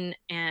nutrition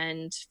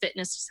and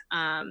fitness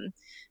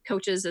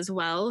coaches as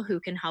well who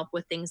can help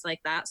with things like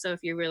that. So if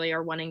you really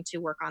are wanting to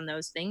work on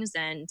those things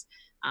and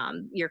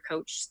your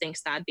coach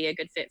thinks that'd be a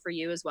good fit for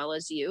you as well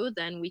as you,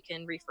 then we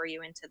can refer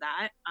you into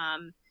that.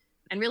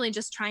 And really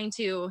just trying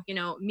to,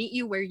 meet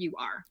you where you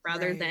are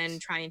rather than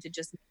trying to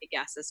just make a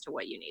guess as to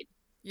what you need.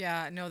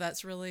 Yeah, no,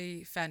 that's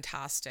really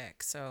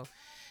fantastic. So,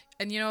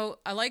 and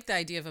I like the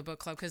idea of a book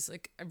club because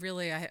like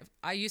really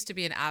I used to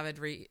be an avid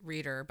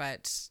reader,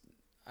 but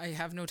I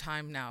have no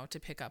time now to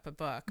pick up a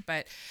book.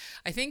 But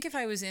I think if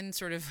I was in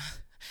sort of,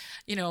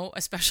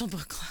 a special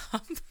book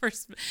club for,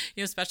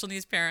 special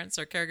needs parents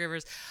or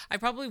caregivers, I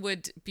probably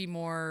would be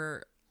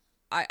more,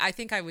 I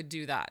think I would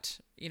do that,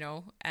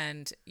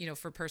 and,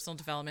 for personal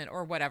development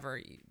or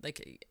whatever,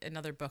 like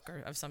another book or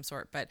of some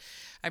sort. But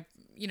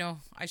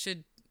I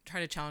should try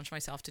to challenge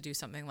myself to do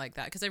something like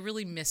that because I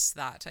really miss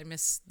that. I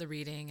miss the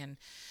reading and,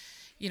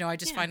 I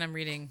just find I'm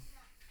reading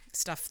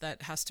stuff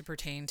that has to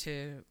pertain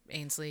to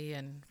Ainsley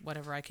and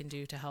whatever I can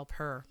do to help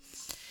her.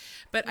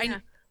 But Yeah.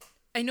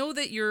 I know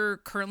that you're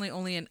currently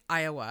only in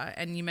Iowa,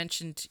 and you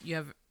mentioned you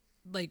have,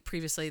 like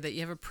previously, that you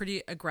have a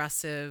pretty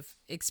aggressive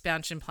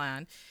expansion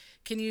plan.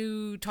 Can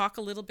you talk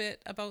a little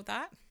bit about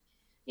that?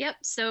 Yep.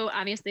 So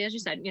obviously, as you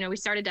said, we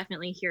started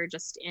definitely here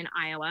just in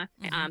Iowa.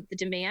 The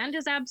demand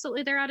is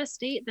absolutely there out of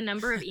state. The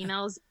number of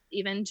emails,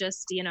 even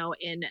just,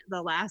 in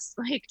the last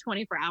like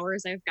 24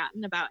 hours, I've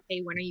gotten about,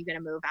 hey, when are you going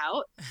to move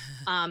out?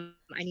 I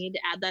need to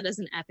add that as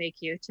an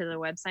FAQ to the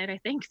website, I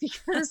think,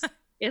 because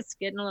it's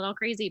getting a little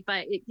crazy.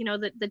 But,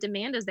 the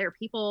demand is there.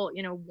 People,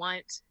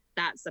 want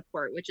that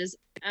support, which is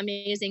an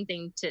amazing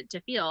thing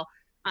to feel.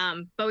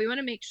 But we want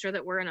to make sure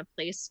that we're in a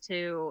place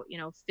to,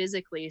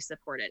 physically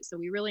support it. So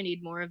we really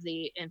need more of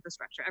the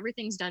infrastructure.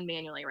 Everything's done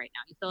manually right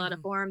now. You fill out a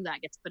form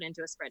that gets put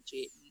into a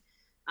spreadsheet.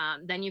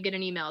 And, then you get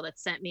an email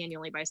that's sent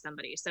manually by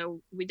somebody.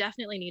 So we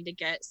definitely need to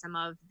get some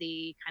of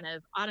the kind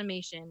of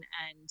automation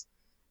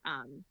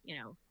and,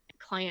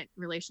 client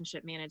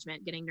relationship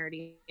management, getting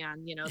nerdy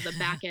on, the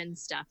back end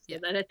stuff so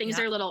that things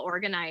are a little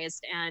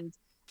organized and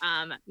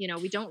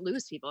we don't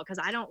lose people, because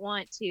I don't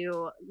want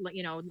to,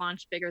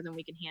 launch bigger than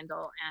we can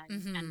handle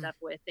and end up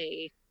with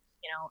a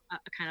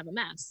kind of a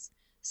mess.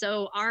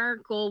 So our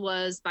goal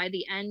was by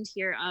the end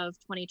here of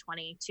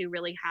 2020 to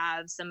really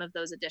have some of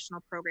those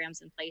additional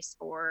programs in place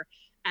for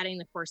adding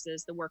the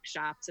courses, the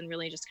workshops, and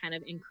really just kind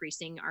of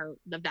increasing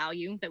the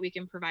value that we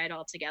can provide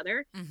all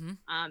together.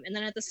 And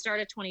then at the start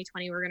of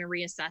 2020, we're going to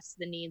reassess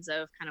the needs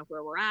of kind of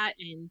where we're at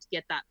and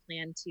get that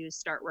plan to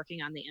start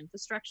working on the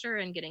infrastructure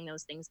and getting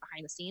those things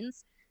behind the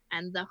scenes.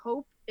 And the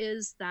hope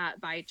is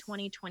that by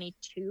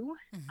 2022,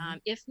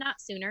 if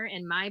not sooner,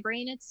 in my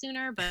brain it's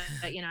sooner, but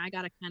I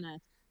got to kind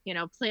of,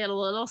 play it a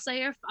little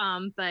safe.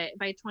 But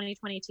by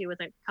 2022, with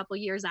a couple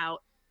years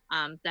out,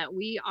 that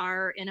we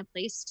are in a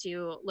place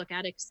to look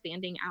at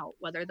expanding out,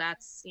 whether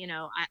that's,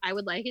 I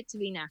would like it to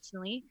be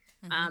nationally,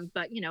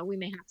 but, we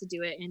may have to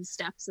do it in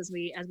steps as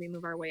we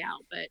move our way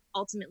out. But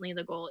ultimately,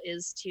 the goal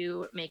is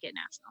to make it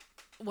national.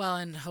 Well,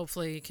 and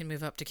hopefully you can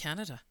move up to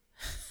Canada.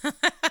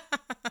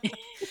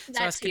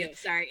 That's cute.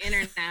 Sorry,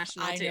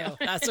 international I too. know,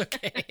 that's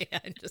okay.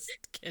 I'm just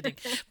kidding,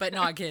 but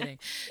not kidding,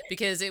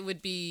 because it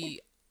would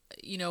be,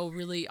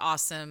 really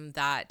awesome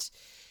that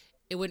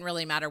it wouldn't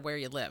really matter where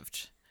you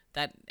lived,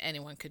 that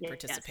anyone could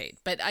participate.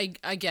 But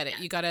I get it.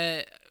 You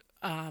gotta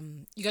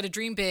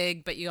dream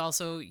big, but you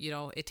also,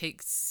 you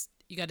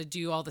gotta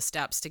do all the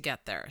steps to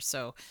get there.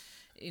 So,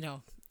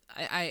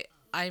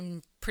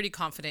 I'm pretty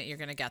confident you're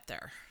gonna get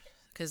there.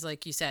 Because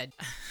like you said,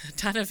 a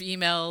ton of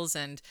emails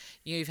and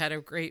you've had a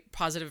great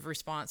positive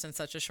response in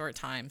such a short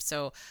time.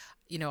 So,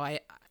 I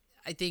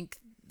think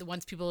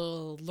once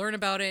people learn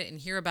about it and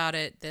hear about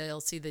it,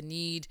 they'll see the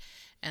need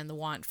and the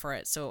want for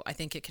it. So I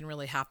think it can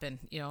really happen,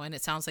 and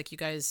it sounds like you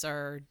guys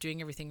are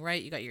doing everything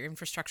right. You got your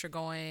infrastructure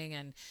going,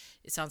 and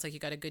it sounds like you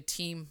got a good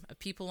team of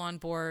people on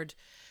board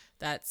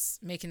that's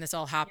making this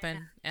all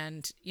happen. Yeah.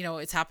 And,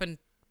 it's happened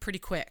pretty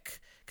quick.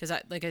 Because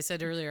like I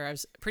said earlier, I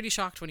was pretty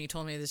shocked when you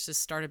told me this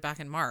just started back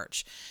in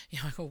March.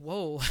 I go,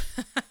 whoa.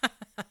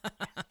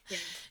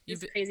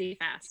 It's crazy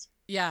fast.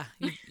 Yeah,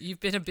 you've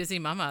been a busy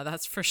mama,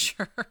 that's for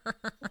sure.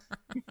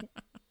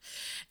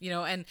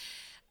 And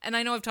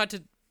I know I've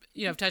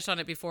touched on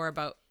it before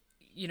about,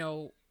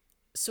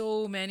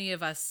 so many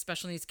of us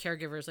special needs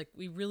caregivers, like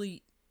we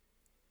really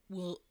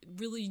will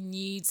really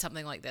need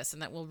something like this,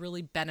 and that will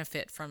really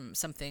benefit from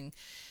something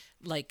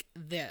like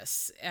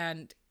this.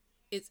 And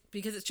it's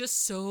because it's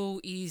just so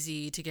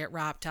easy to get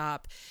wrapped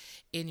up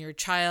in your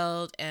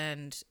child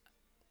and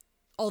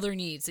all their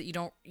needs that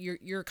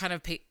you're kind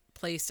of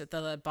placed at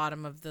the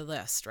bottom of the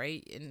list,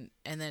 right?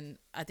 And then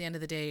at the end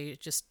of the day,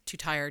 just too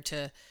tired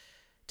to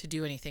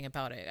do anything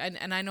about it.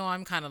 And I know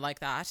I'm kind of like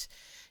that.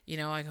 I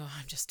go,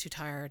 I'm just too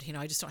tired.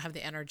 I just don't have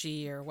the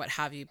energy or what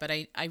have you. But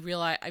I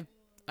realize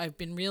I've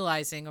been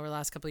realizing over the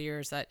last couple of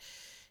years that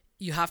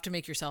you have to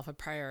make yourself a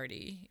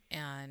priority,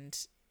 and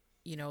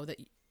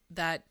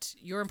that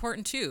you're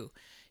important too,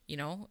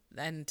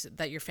 and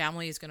that your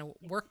family is going to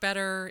work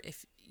better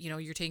if,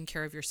 you're taking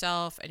care of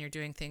yourself and you're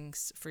doing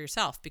things for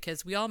yourself,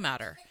 because we all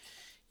matter.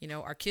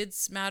 Our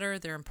kids matter,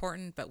 they're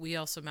important, but we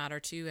also matter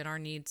too, and our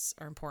needs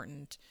are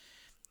important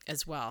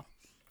as well.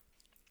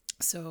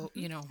 So,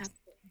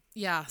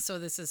 so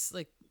this is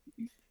like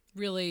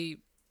really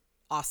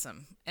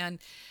awesome. And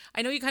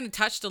I know you kind of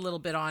touched a little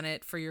bit on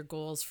it for your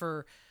goals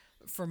for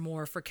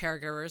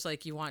caregivers,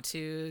 like you want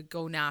to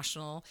go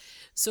national.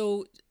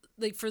 So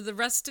like for the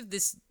rest of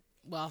this,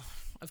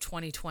 of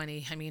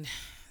 2020, I mean,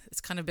 it's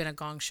kind of been a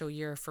gong show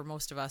year for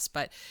most of us,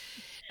 but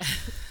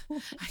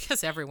I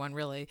guess everyone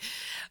really.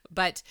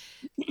 But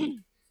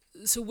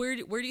so where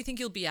do you think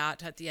you'll be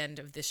at the end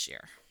of this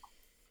year?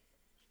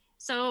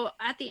 So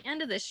at the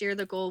end of this year,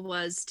 the goal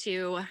was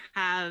to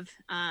have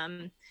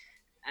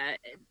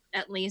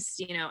at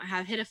least,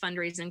 have hit a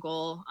fundraising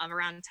goal of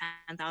around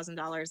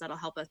 $10,000 that'll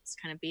help us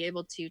kind of be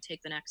able to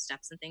take the next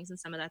steps and things. And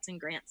some of that's in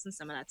grants and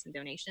some of that's in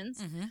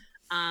donations.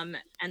 And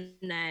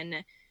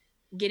then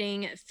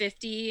getting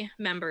 50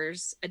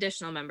 members,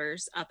 additional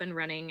members, up and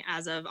running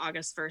as of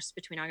August 1st,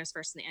 between August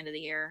 1st and the end of the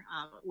year,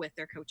 with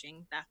their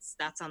coaching.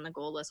 That's on the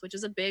goal list, which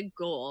is a big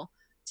goal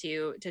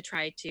to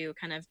try to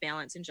kind of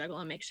balance and juggle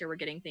and make sure we're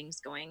getting things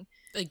going.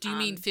 Like, do you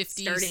mean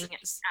 50 starting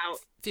out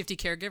 50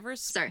 caregivers?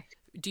 Sorry.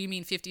 Do you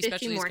mean 50 50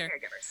 specialties? more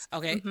caregivers.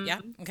 Okay. Mm-hmm. Yeah.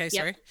 Okay.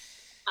 Sorry.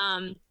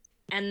 Yep.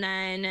 And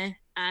then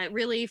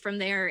really from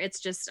there, it's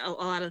just a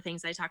lot of the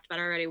things I talked about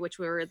already, which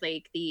were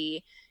like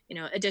the,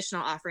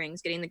 additional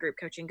offerings, getting the group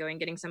coaching going,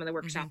 getting some of the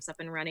workshops up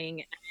and running,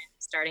 and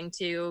starting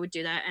to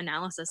do that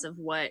analysis of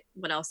what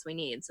else we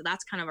need. So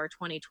that's kind of our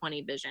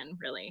 2020 vision,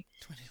 really.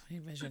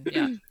 2020 vision.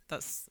 Yeah,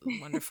 that's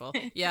wonderful.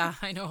 Yeah,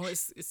 I know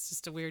it's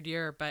just a weird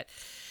year, but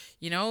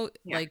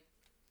like,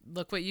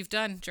 look what you've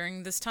done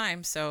during this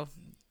time. So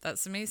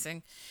that's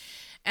amazing.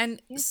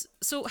 And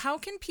so how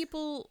can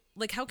people,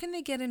 like, how can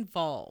they get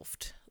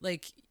involved?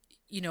 Like,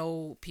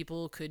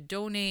 people could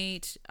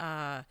donate,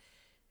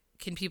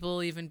 can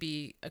people even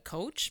be a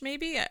coach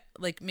maybe?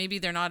 Like maybe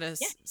they're not a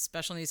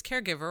special needs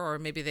caregiver, or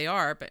maybe they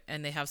are,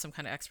 and they have some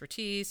kind of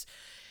expertise.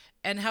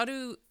 And how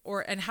do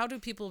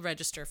people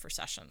register for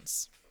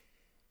sessions?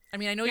 I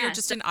mean, I know you're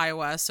just in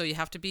Iowa, so you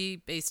have to be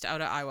based out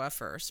of Iowa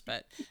first,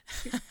 but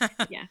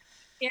Yeah,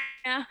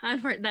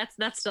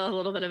 that's still a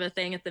little bit of a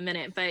thing at the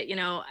minute. But,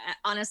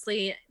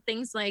 honestly,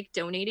 things like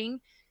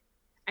donating,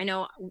 I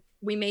know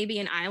we may be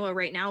in Iowa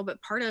right now,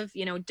 but part of,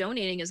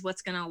 donating is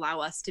what's going to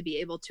allow us to be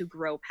able to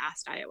grow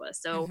past Iowa.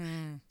 So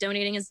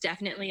donating is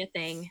definitely a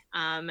thing.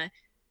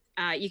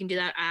 You can do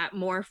that at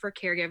More for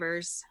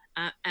Caregivers,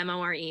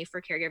 MORE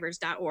for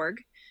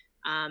caregivers.org.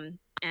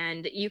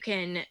 And you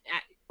can,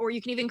 or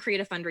you can even create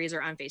a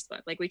fundraiser on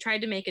Facebook. Like we tried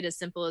to make it as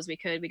simple as we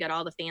could. We got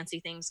all the fancy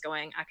things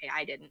going. Okay,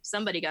 I didn't.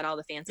 Somebody got all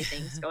the fancy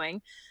things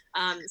going,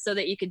 so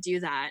that you could do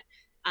that.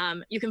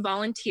 You can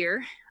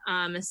volunteer.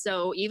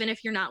 So even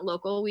if you're not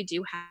local, we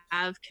do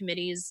have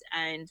committees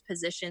and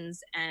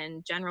positions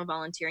and general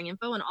volunteering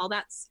info, and all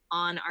that's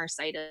on our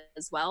site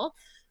as well.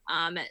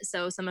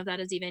 So some of that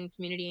is even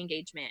community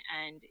engagement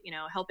and,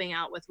 helping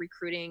out with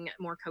recruiting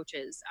more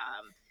coaches,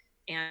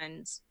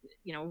 and,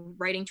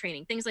 writing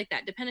training, things like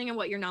that. Depending on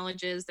what your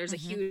knowledge is, there's a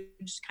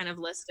huge kind of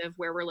list of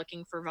where we're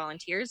looking for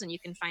volunteers, and you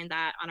can find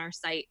that on our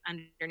site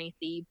underneath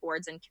the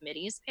boards and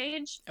committees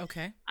page.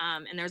 Okay.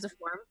 And there's a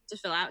form to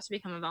fill out to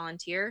become a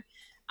volunteer.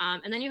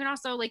 And then you can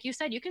also, like you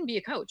said, you can be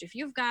a coach. If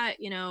you've got,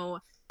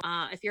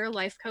 if you're a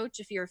life coach,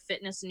 if you're a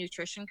fitness and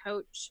nutrition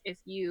coach, if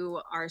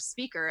you are a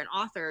speaker, an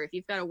author, if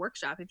you've got a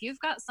workshop, if you've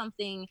got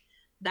something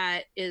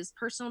that is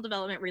personal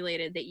development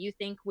related that you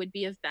think would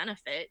be of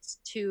benefit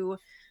to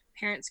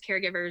parents,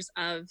 caregivers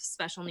of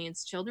special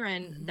needs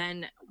children,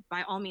 then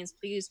by all means,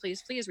 please,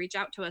 please, please reach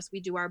out to us. We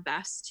do our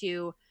best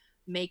to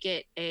make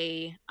it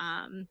a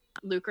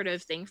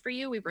lucrative thing for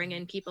you. We bring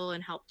in people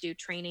and help do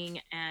training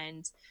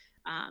and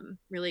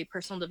really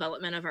personal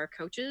development of our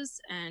coaches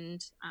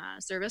and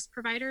service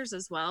providers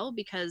as well,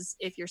 because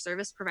if your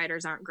service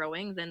providers aren't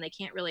growing, then they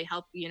can't really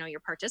help, your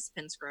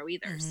participants grow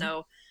either.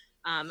 So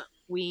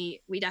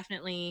we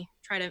definitely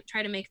try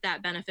to make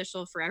that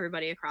beneficial for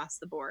everybody across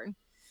the board.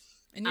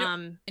 And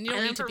you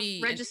don't need to be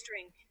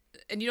registering.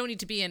 And you don't need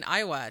to be in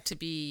Iowa to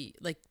be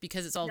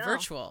because it's all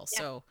virtual.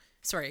 Yep. So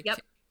sorry,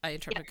 I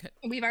interrupted.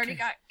 Yep. We've already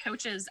got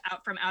coaches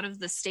out of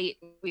the state.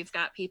 We've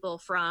got people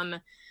from,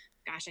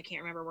 gosh, I can't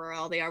remember where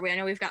all they are. I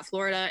know we've got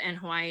Florida and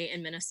Hawaii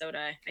and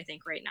Minnesota, I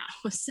think, right now.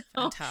 So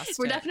fantastic.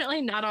 We're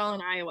definitely not all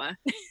in Iowa.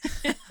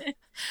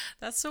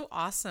 That's so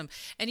awesome.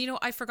 And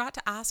I forgot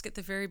to ask at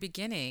the very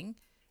beginning,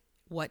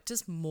 what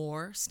does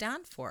MORE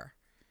stand for?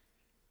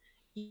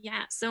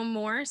 Yeah, so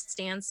MORE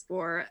stands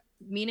for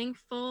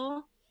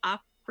Meaningful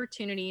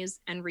Opportunities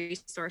and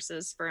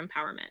Resources for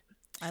Empowerment.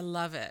 I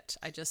love it.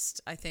 I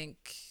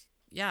think,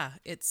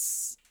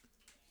 it's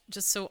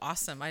just so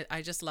awesome.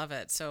 I just love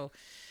it. So,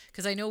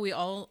 because I know we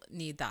all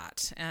need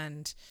that.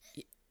 And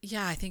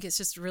I think it's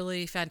just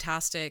really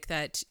fantastic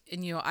that,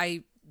 and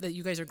that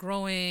you guys are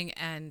growing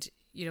and,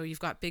 you've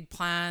got big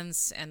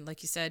plans. And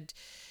like you said,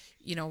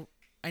 I know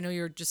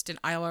you're just in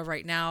Iowa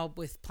right now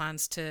with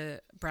plans to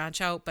branch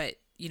out, but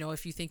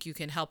if you think you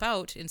can help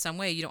out in some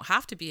way, you don't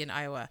have to be in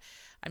Iowa.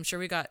 I'm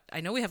sure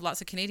I know we have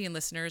lots of Canadian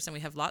listeners, and we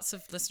have lots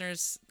of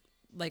listeners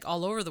like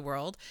all over the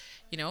world,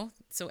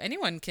 so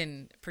anyone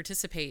can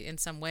participate in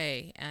some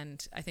way.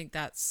 And I think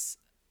that's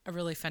a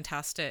really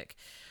fantastic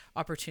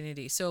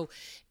opportunity. So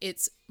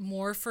it's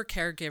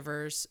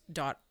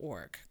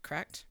moreforcaregivers.org,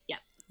 correct? Yeah.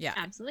 Yeah.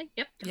 Absolutely.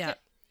 Yep. Yeah.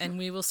 And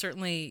we will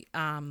certainly,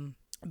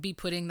 be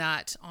putting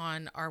that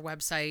on our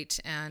website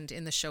and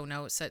in the show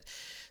notes,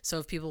 so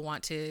if people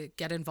want to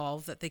get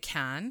involved, that they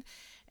can,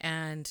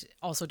 and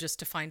also just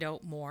to find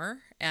out more.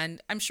 And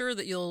I'm sure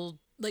that you'll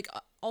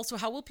also,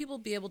 how will people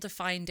be able to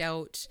find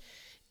out,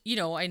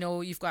 I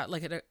know you've got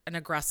an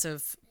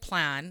aggressive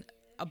plan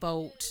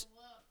about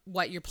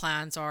what your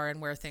plans are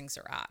and where things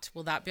are at.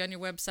 Will that be on your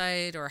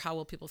website, or how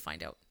will people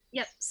find out?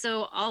 Yep.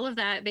 So all of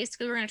that,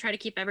 basically, we're going to try to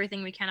keep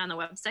everything we can on the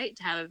website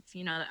to have,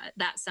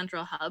 that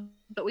central hub.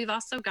 But we've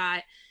also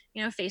got,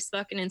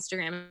 Facebook and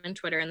Instagram and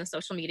Twitter and the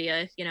social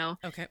media,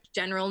 Okay.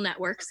 general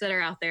networks that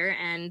are out there.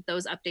 And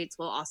those updates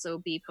will also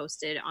be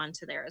posted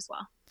onto there as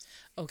well.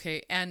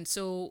 Okay. And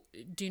so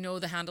do you know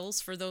the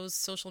handles for those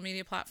social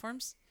media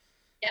platforms?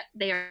 Yep,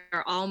 they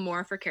are all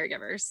More for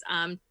Caregivers.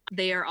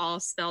 They are all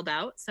spelled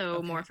out. So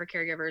Okay. More for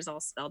Caregivers all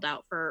spelled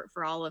out for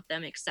all of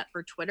them except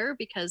for Twitter,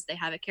 because they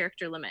have a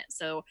character limit.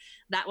 So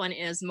that one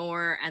is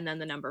More and then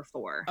the number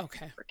 4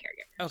 Okay. for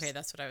Caregivers. Okay,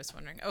 that's what I was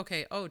wondering.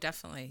 Okay. Oh,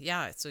 definitely.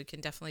 Yeah. So we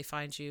can definitely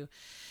find you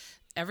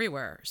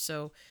everywhere.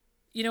 So,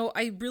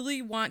 I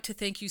really want to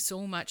thank you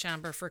so much,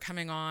 Amber, for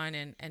coming on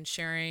and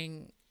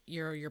sharing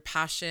your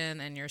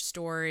passion and your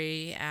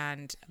story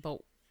and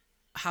about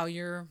how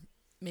you're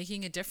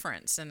making a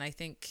difference. And I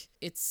think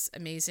it's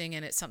amazing,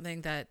 and it's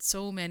something that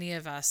so many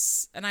of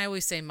us, and I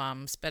always say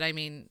moms, but I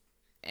mean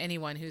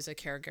anyone who's a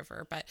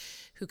caregiver, but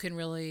who can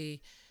really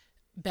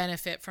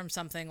benefit from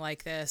something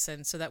like this,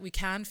 and so that we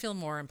can feel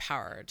more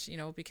empowered,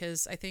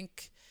 because I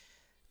think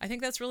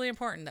that's really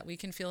important, that we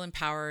can feel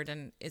empowered.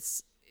 And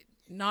it's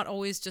not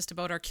always just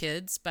about our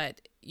kids, but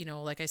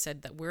like I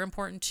said, that we're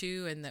important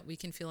too, and that we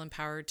can feel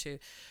empowered to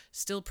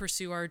still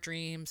pursue our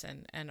dreams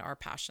and our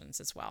passions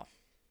as well.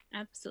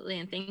 Absolutely.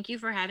 And thank you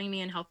for having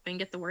me and helping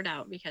get the word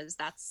out, because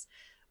that's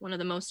one of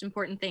the most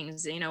important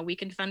things. We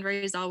can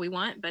fundraise all we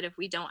want, but if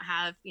we don't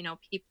have,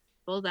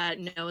 people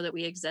that know that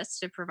we exist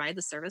to provide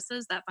the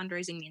services, that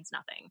fundraising means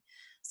nothing.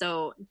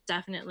 So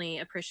definitely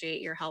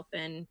appreciate your help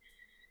in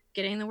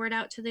getting the word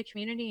out to the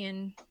community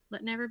and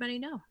letting everybody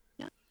know.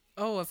 Yeah.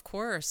 Oh, of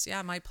course.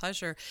 Yeah, my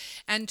pleasure.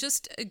 And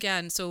just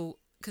again, so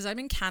because I'm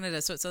in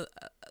Canada, so it's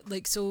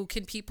so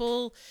can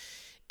people,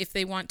 if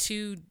they want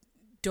to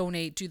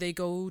donate, do they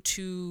go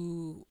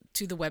to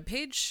the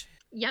webpage?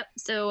 Yep.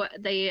 So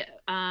the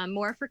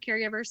More for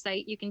Caregivers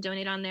site, you can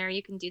donate on there.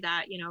 You can do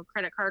that,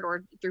 credit card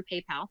or through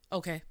PayPal.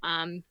 Okay.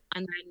 And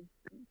then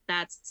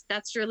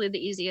that's really the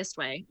easiest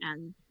way.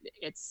 And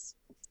it's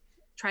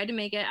tried to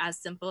make it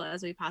as simple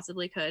as we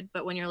possibly could.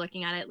 But when you're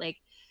looking at it, like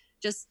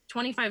just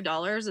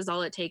 $25 is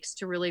all it takes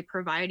to really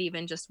provide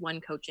even just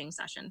one coaching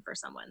session for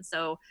someone.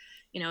 So,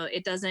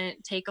 it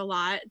doesn't take a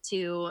lot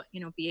to,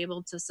 be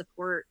able to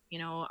support,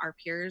 our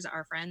peers,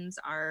 our friends,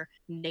 our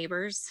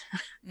neighbors,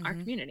 our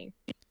community.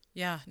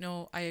 Yeah,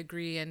 no, I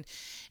agree. And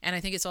I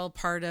think it's all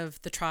part of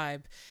the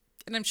tribe.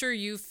 And I'm sure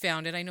you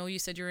found it. I know you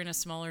said you're in a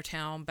smaller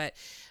town, but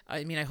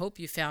I mean, I hope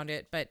you found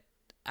it. But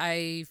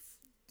I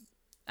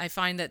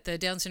find that the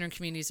Down syndrome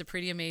community is a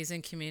pretty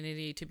amazing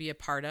community to be a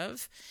part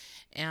of.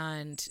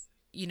 And,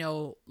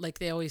 like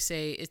they always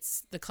say,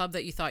 it's the club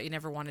that you thought you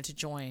never wanted to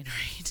join,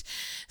 right?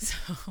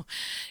 So,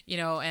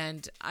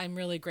 and I'm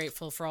really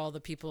grateful for all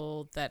the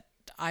people that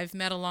I've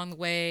met along the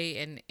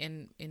way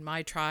in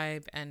my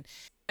tribe. And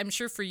I'm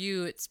sure for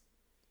you, it's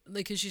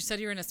like, as you said,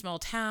 you're in a small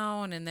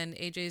town, and then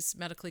AJ's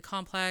medically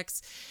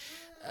complex.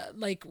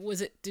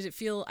 Did it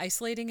feel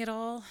isolating at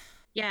all?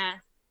 Yeah,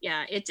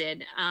 it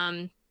did.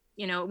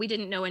 We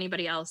didn't know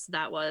anybody else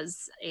that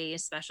was a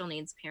special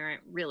needs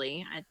parent,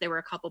 really. There were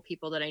a couple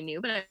people that I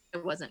knew, but I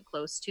wasn't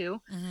close to.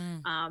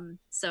 Mm-hmm.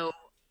 So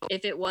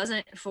if it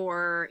wasn't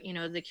for,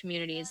 the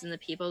communities and the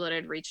people that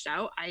had reached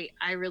out,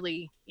 I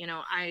really,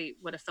 I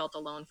would have felt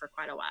alone for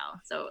quite a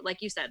while. So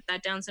like you said,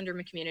 that Down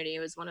syndrome community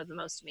was one of the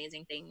most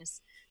amazing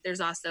things.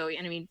 There's also,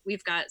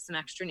 we've got some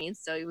extra needs.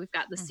 So we've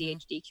got the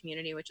CHD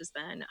community, which has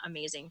been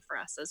amazing for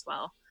us as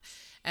well.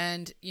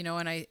 And,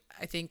 and I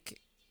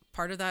think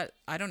part of that,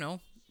 I don't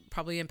know,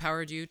 probably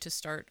empowered you to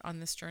start on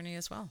this journey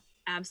as well.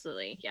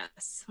 Absolutely.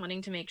 Yes.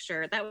 Wanting to make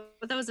sure that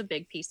was a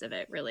big piece of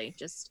it, really.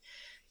 Just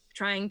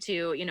trying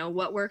to,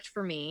 what worked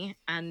for me,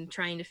 and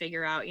trying to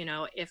figure out,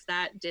 if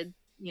that did,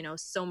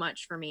 so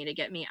much for me to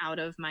get me out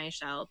of my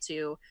shell.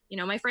 To,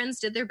 my friends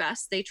did their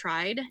best. They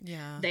tried.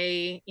 Yeah.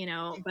 They,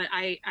 but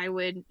I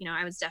would,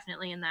 I was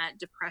definitely in that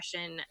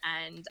depression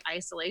and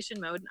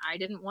isolation mode. And I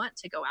didn't want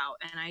to go out,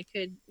 and I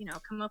could,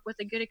 come up with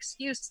a good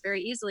excuse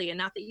very easily. And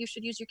not that you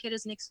should use your kid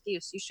as an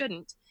excuse. You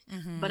shouldn't,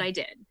 but I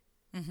did.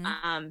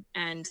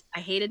 And I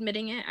hate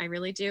admitting it. I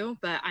really do,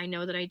 but I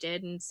know that I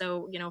did. And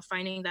so,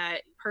 finding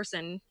that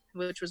person,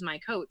 which was my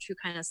coach, who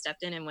kind of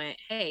stepped in and went,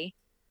 hey,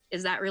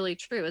 is that really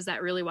true? Is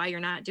that really why you're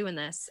not doing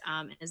this?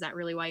 Is that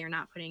really why you're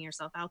not putting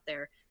yourself out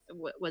there?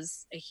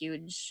 Was a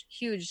huge,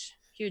 huge,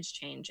 huge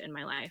change in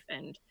my life.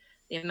 And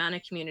the amount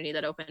of community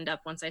that opened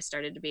up once I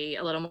started to be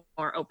a little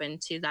more open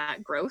to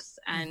that growth.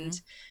 And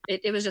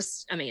it was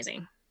just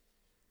amazing.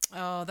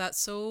 Oh, that's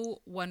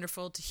so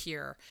wonderful to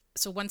hear.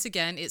 So once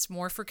again, it's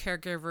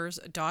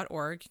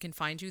moreforcaregivers.org. You can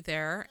find you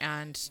there,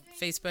 and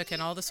Facebook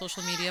and all the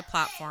social media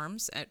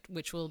platforms,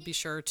 which we'll be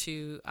sure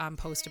to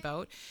post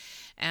about.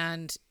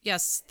 And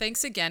yes,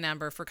 thanks again,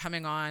 Amber, for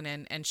coming on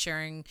and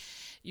sharing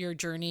your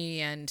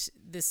journey and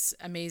this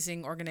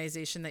amazing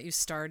organization that you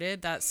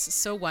started. That's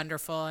so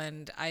wonderful.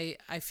 And I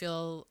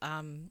feel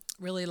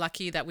really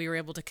lucky that we were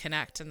able to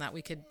connect and that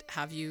we could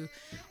have you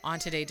on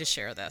today to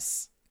share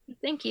this.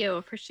 Thank you.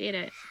 Appreciate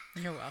it.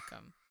 You're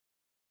welcome.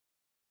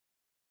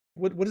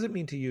 What does it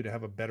mean to you to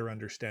have a better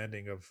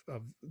understanding of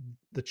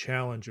the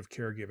challenge of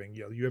caregiving?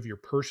 You have your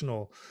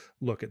personal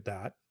look at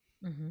that,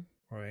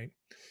 right?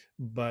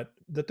 But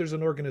that there's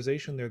an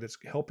organization there that's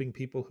helping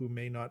people who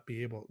may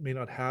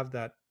not have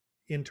that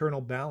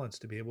internal balance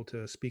to be able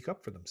to speak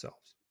up for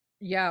themselves.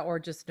 Yeah, or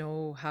just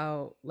know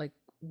how, like,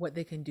 what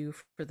they can do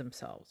for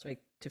themselves, like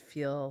to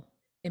feel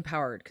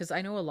empowered. Because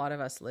I know a lot of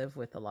us live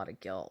with a lot of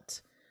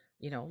guilt.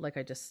 Like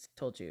I just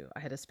told you, I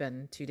had to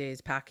spend 2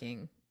 days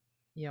packing,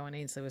 and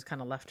Ainsley was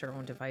kind of left to her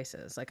own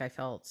devices. Like I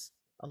felt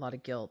a lot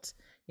of guilt,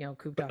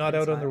 cooped But up not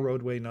out on the inside.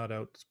 roadway, not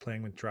out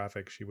playing with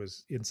traffic. She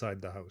was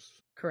inside the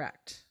house.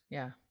 Correct.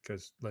 Yeah.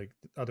 Because like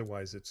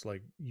otherwise it's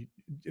like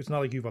it's not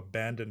like you've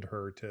abandoned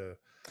her to.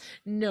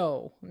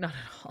 No, not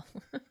at all.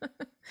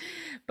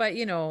 But,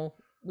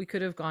 we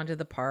could have gone to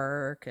the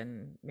park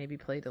and maybe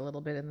played a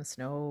little bit in the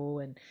snow.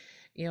 And,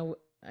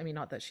 I mean,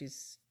 not that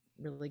she's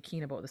really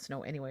keen about the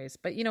snow anyways,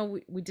 but,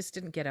 we just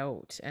didn't get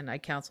out. And I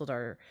canceled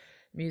our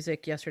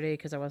music yesterday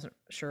because I wasn't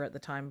sure at the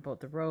time about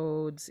the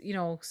roads,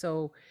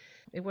 so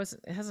it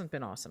hasn't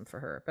been awesome for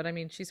her. But I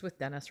mean, she's with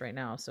Dennis right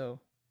now. So,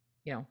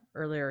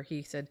 earlier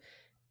he said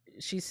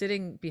she's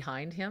sitting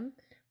behind him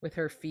with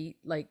her feet,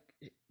 like,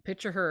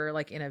 picture her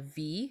like in a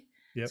V.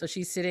 Yep. So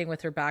she's sitting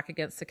with her back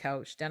against the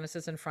couch. Dennis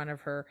is in front of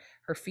her.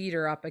 Her feet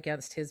are up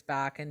against his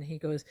back. And he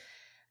goes,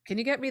 "Can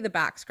you get me the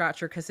back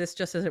scratcher? Because this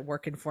just isn't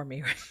working for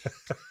me."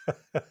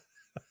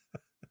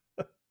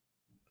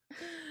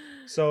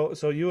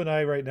 So you and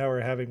I right now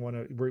are having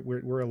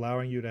we're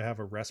allowing you to have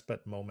a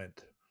respite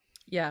moment.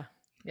 Yeah.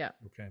 Yeah.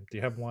 Okay. Do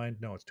you have wine?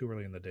 No, it's too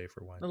early in the day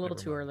for wine. A little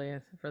Never too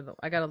mind. early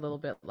I got a little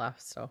bit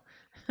left, so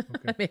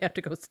Okay. I may have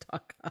to go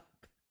stock up.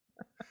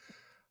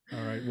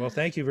 All right. Well,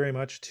 thank you very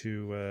much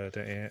to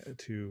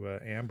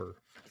Amber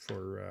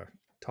for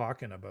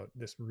talking about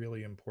this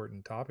really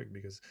important topic,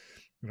 because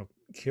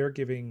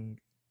caregiving.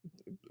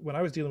 When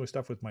I was dealing with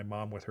stuff with my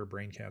mom with her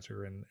brain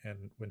cancer, and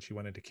when she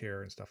went into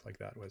care and stuff like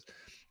that,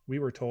 we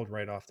were told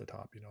right off the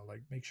top,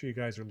 like, make sure you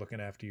guys are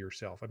looking after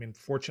yourself. I mean,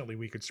 fortunately,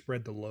 we could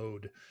spread the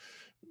load,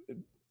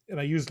 and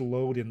I use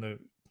load in the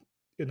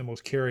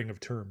most caring of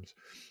terms,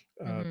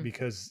 Mhm.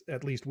 because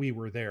at least we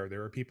were there.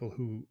 There are people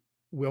who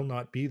will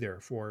not be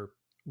there for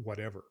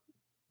whatever,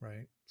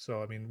 right?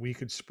 So I mean, we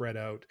could spread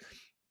out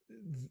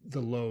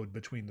the load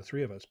between the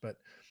three of us, but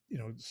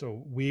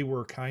so we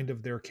were kind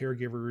of their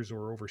caregivers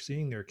or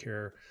overseeing their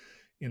care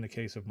in the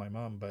case of my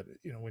mom. But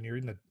when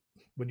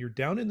you're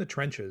down in the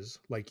trenches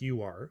like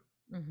you are,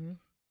 Mhm.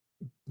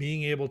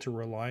 being able to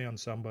rely on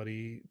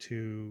somebody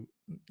to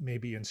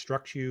maybe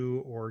instruct you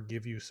or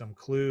give you some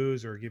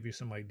clues or give you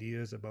some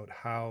ideas about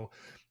how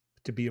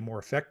to be a more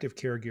effective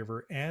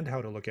caregiver and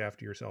how to look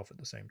after yourself at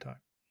the same time.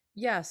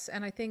 Yes,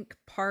 and I think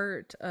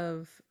part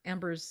of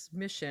Amber's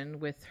mission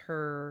with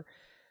her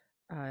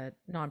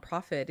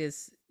nonprofit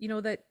is,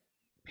 that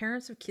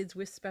parents of kids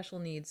with special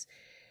needs,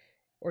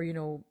 or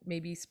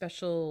maybe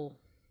special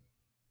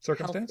health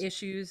Circumstance?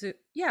 issues,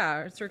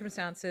 or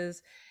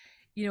circumstances,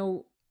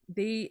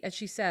 they, as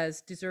she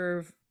says,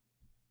 deserve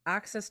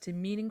access to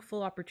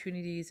meaningful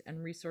opportunities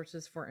and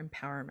resources for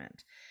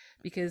empowerment,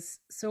 because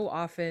so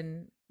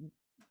often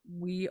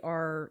we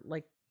are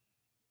like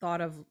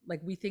thought of,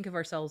 like, we think of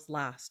ourselves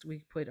last.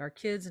 We put our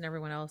kids and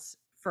everyone else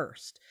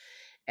first.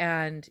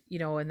 And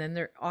and then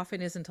there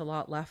often isn't a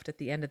lot left at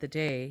the end of the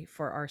day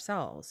for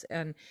ourselves.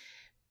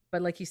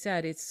 But like you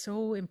said, it's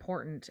so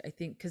important, I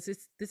think, because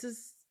this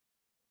is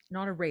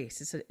not a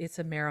race. It's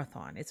a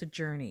marathon. It's a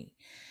journey.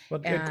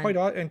 But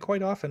And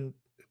quite often,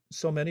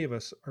 so many of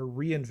us are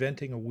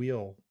reinventing a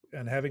wheel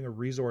and having a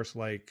resource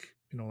like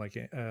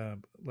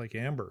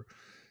Amber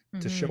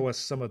to Mhm. show us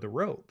some of the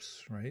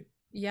ropes, right?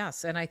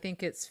 Yes, and I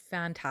think it's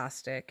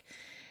fantastic.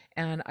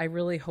 And I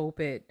really hope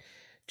it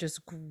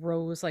just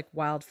grows like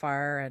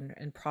wildfire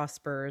and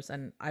prospers.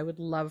 And I would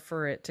love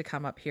for it to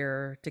come up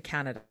here to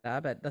Canada,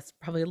 but that's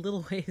probably a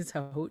little ways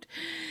out.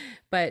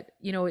 But,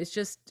 it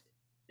just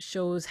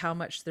shows how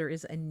much there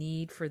is a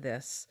need for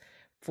this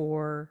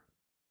for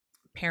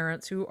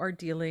parents who are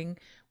dealing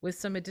with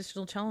some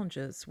additional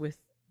challenges with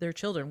their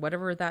children,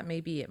 whatever that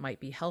may be. It might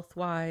be health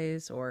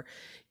wise, or,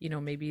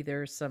 maybe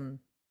there's some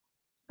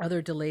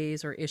other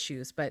delays or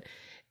issues. But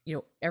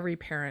every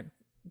parent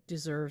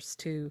deserves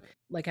to,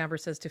 like Amber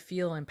says, to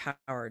feel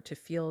empowered, to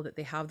feel that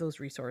they have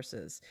those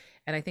resources.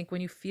 And I think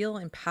when you feel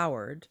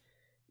empowered,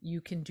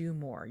 you can do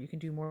more. You can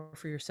do more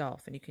for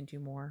yourself, and you can do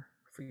more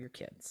for your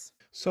kids.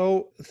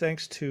 So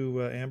thanks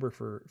to Amber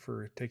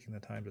for taking the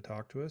time to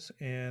talk to us.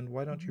 And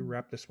why don't you Mhm.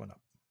 wrap this one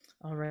up?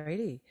 All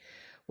righty.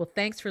 Well,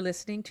 thanks for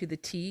listening to the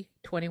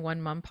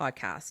T21 Mom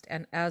podcast.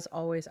 And as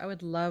always, I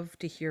would love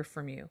to hear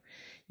from you.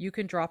 You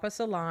can drop us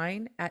a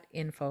line at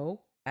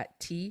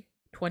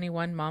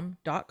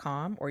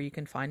info@t21mom.com, or you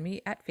can find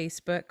me at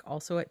Facebook,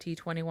 also at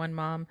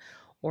T21Mom,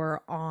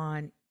 or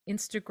on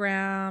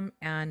Instagram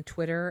and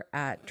Twitter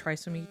at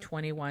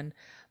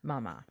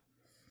Trisomy21Mama.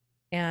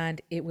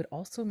 And it would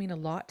also mean a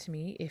lot to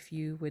me if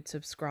you would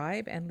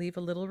subscribe and leave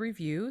a little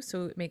review,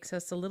 so it makes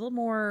us a little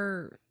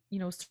more,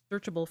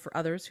 searchable for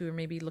others who are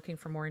maybe looking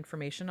for more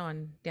information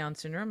on Down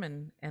syndrome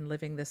and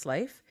living this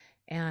life.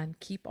 And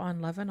keep on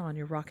loving on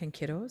your rockin'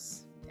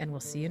 kiddos, and we'll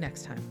see you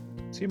next time.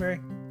 See you, Mary.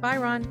 Bye,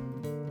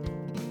 Ron.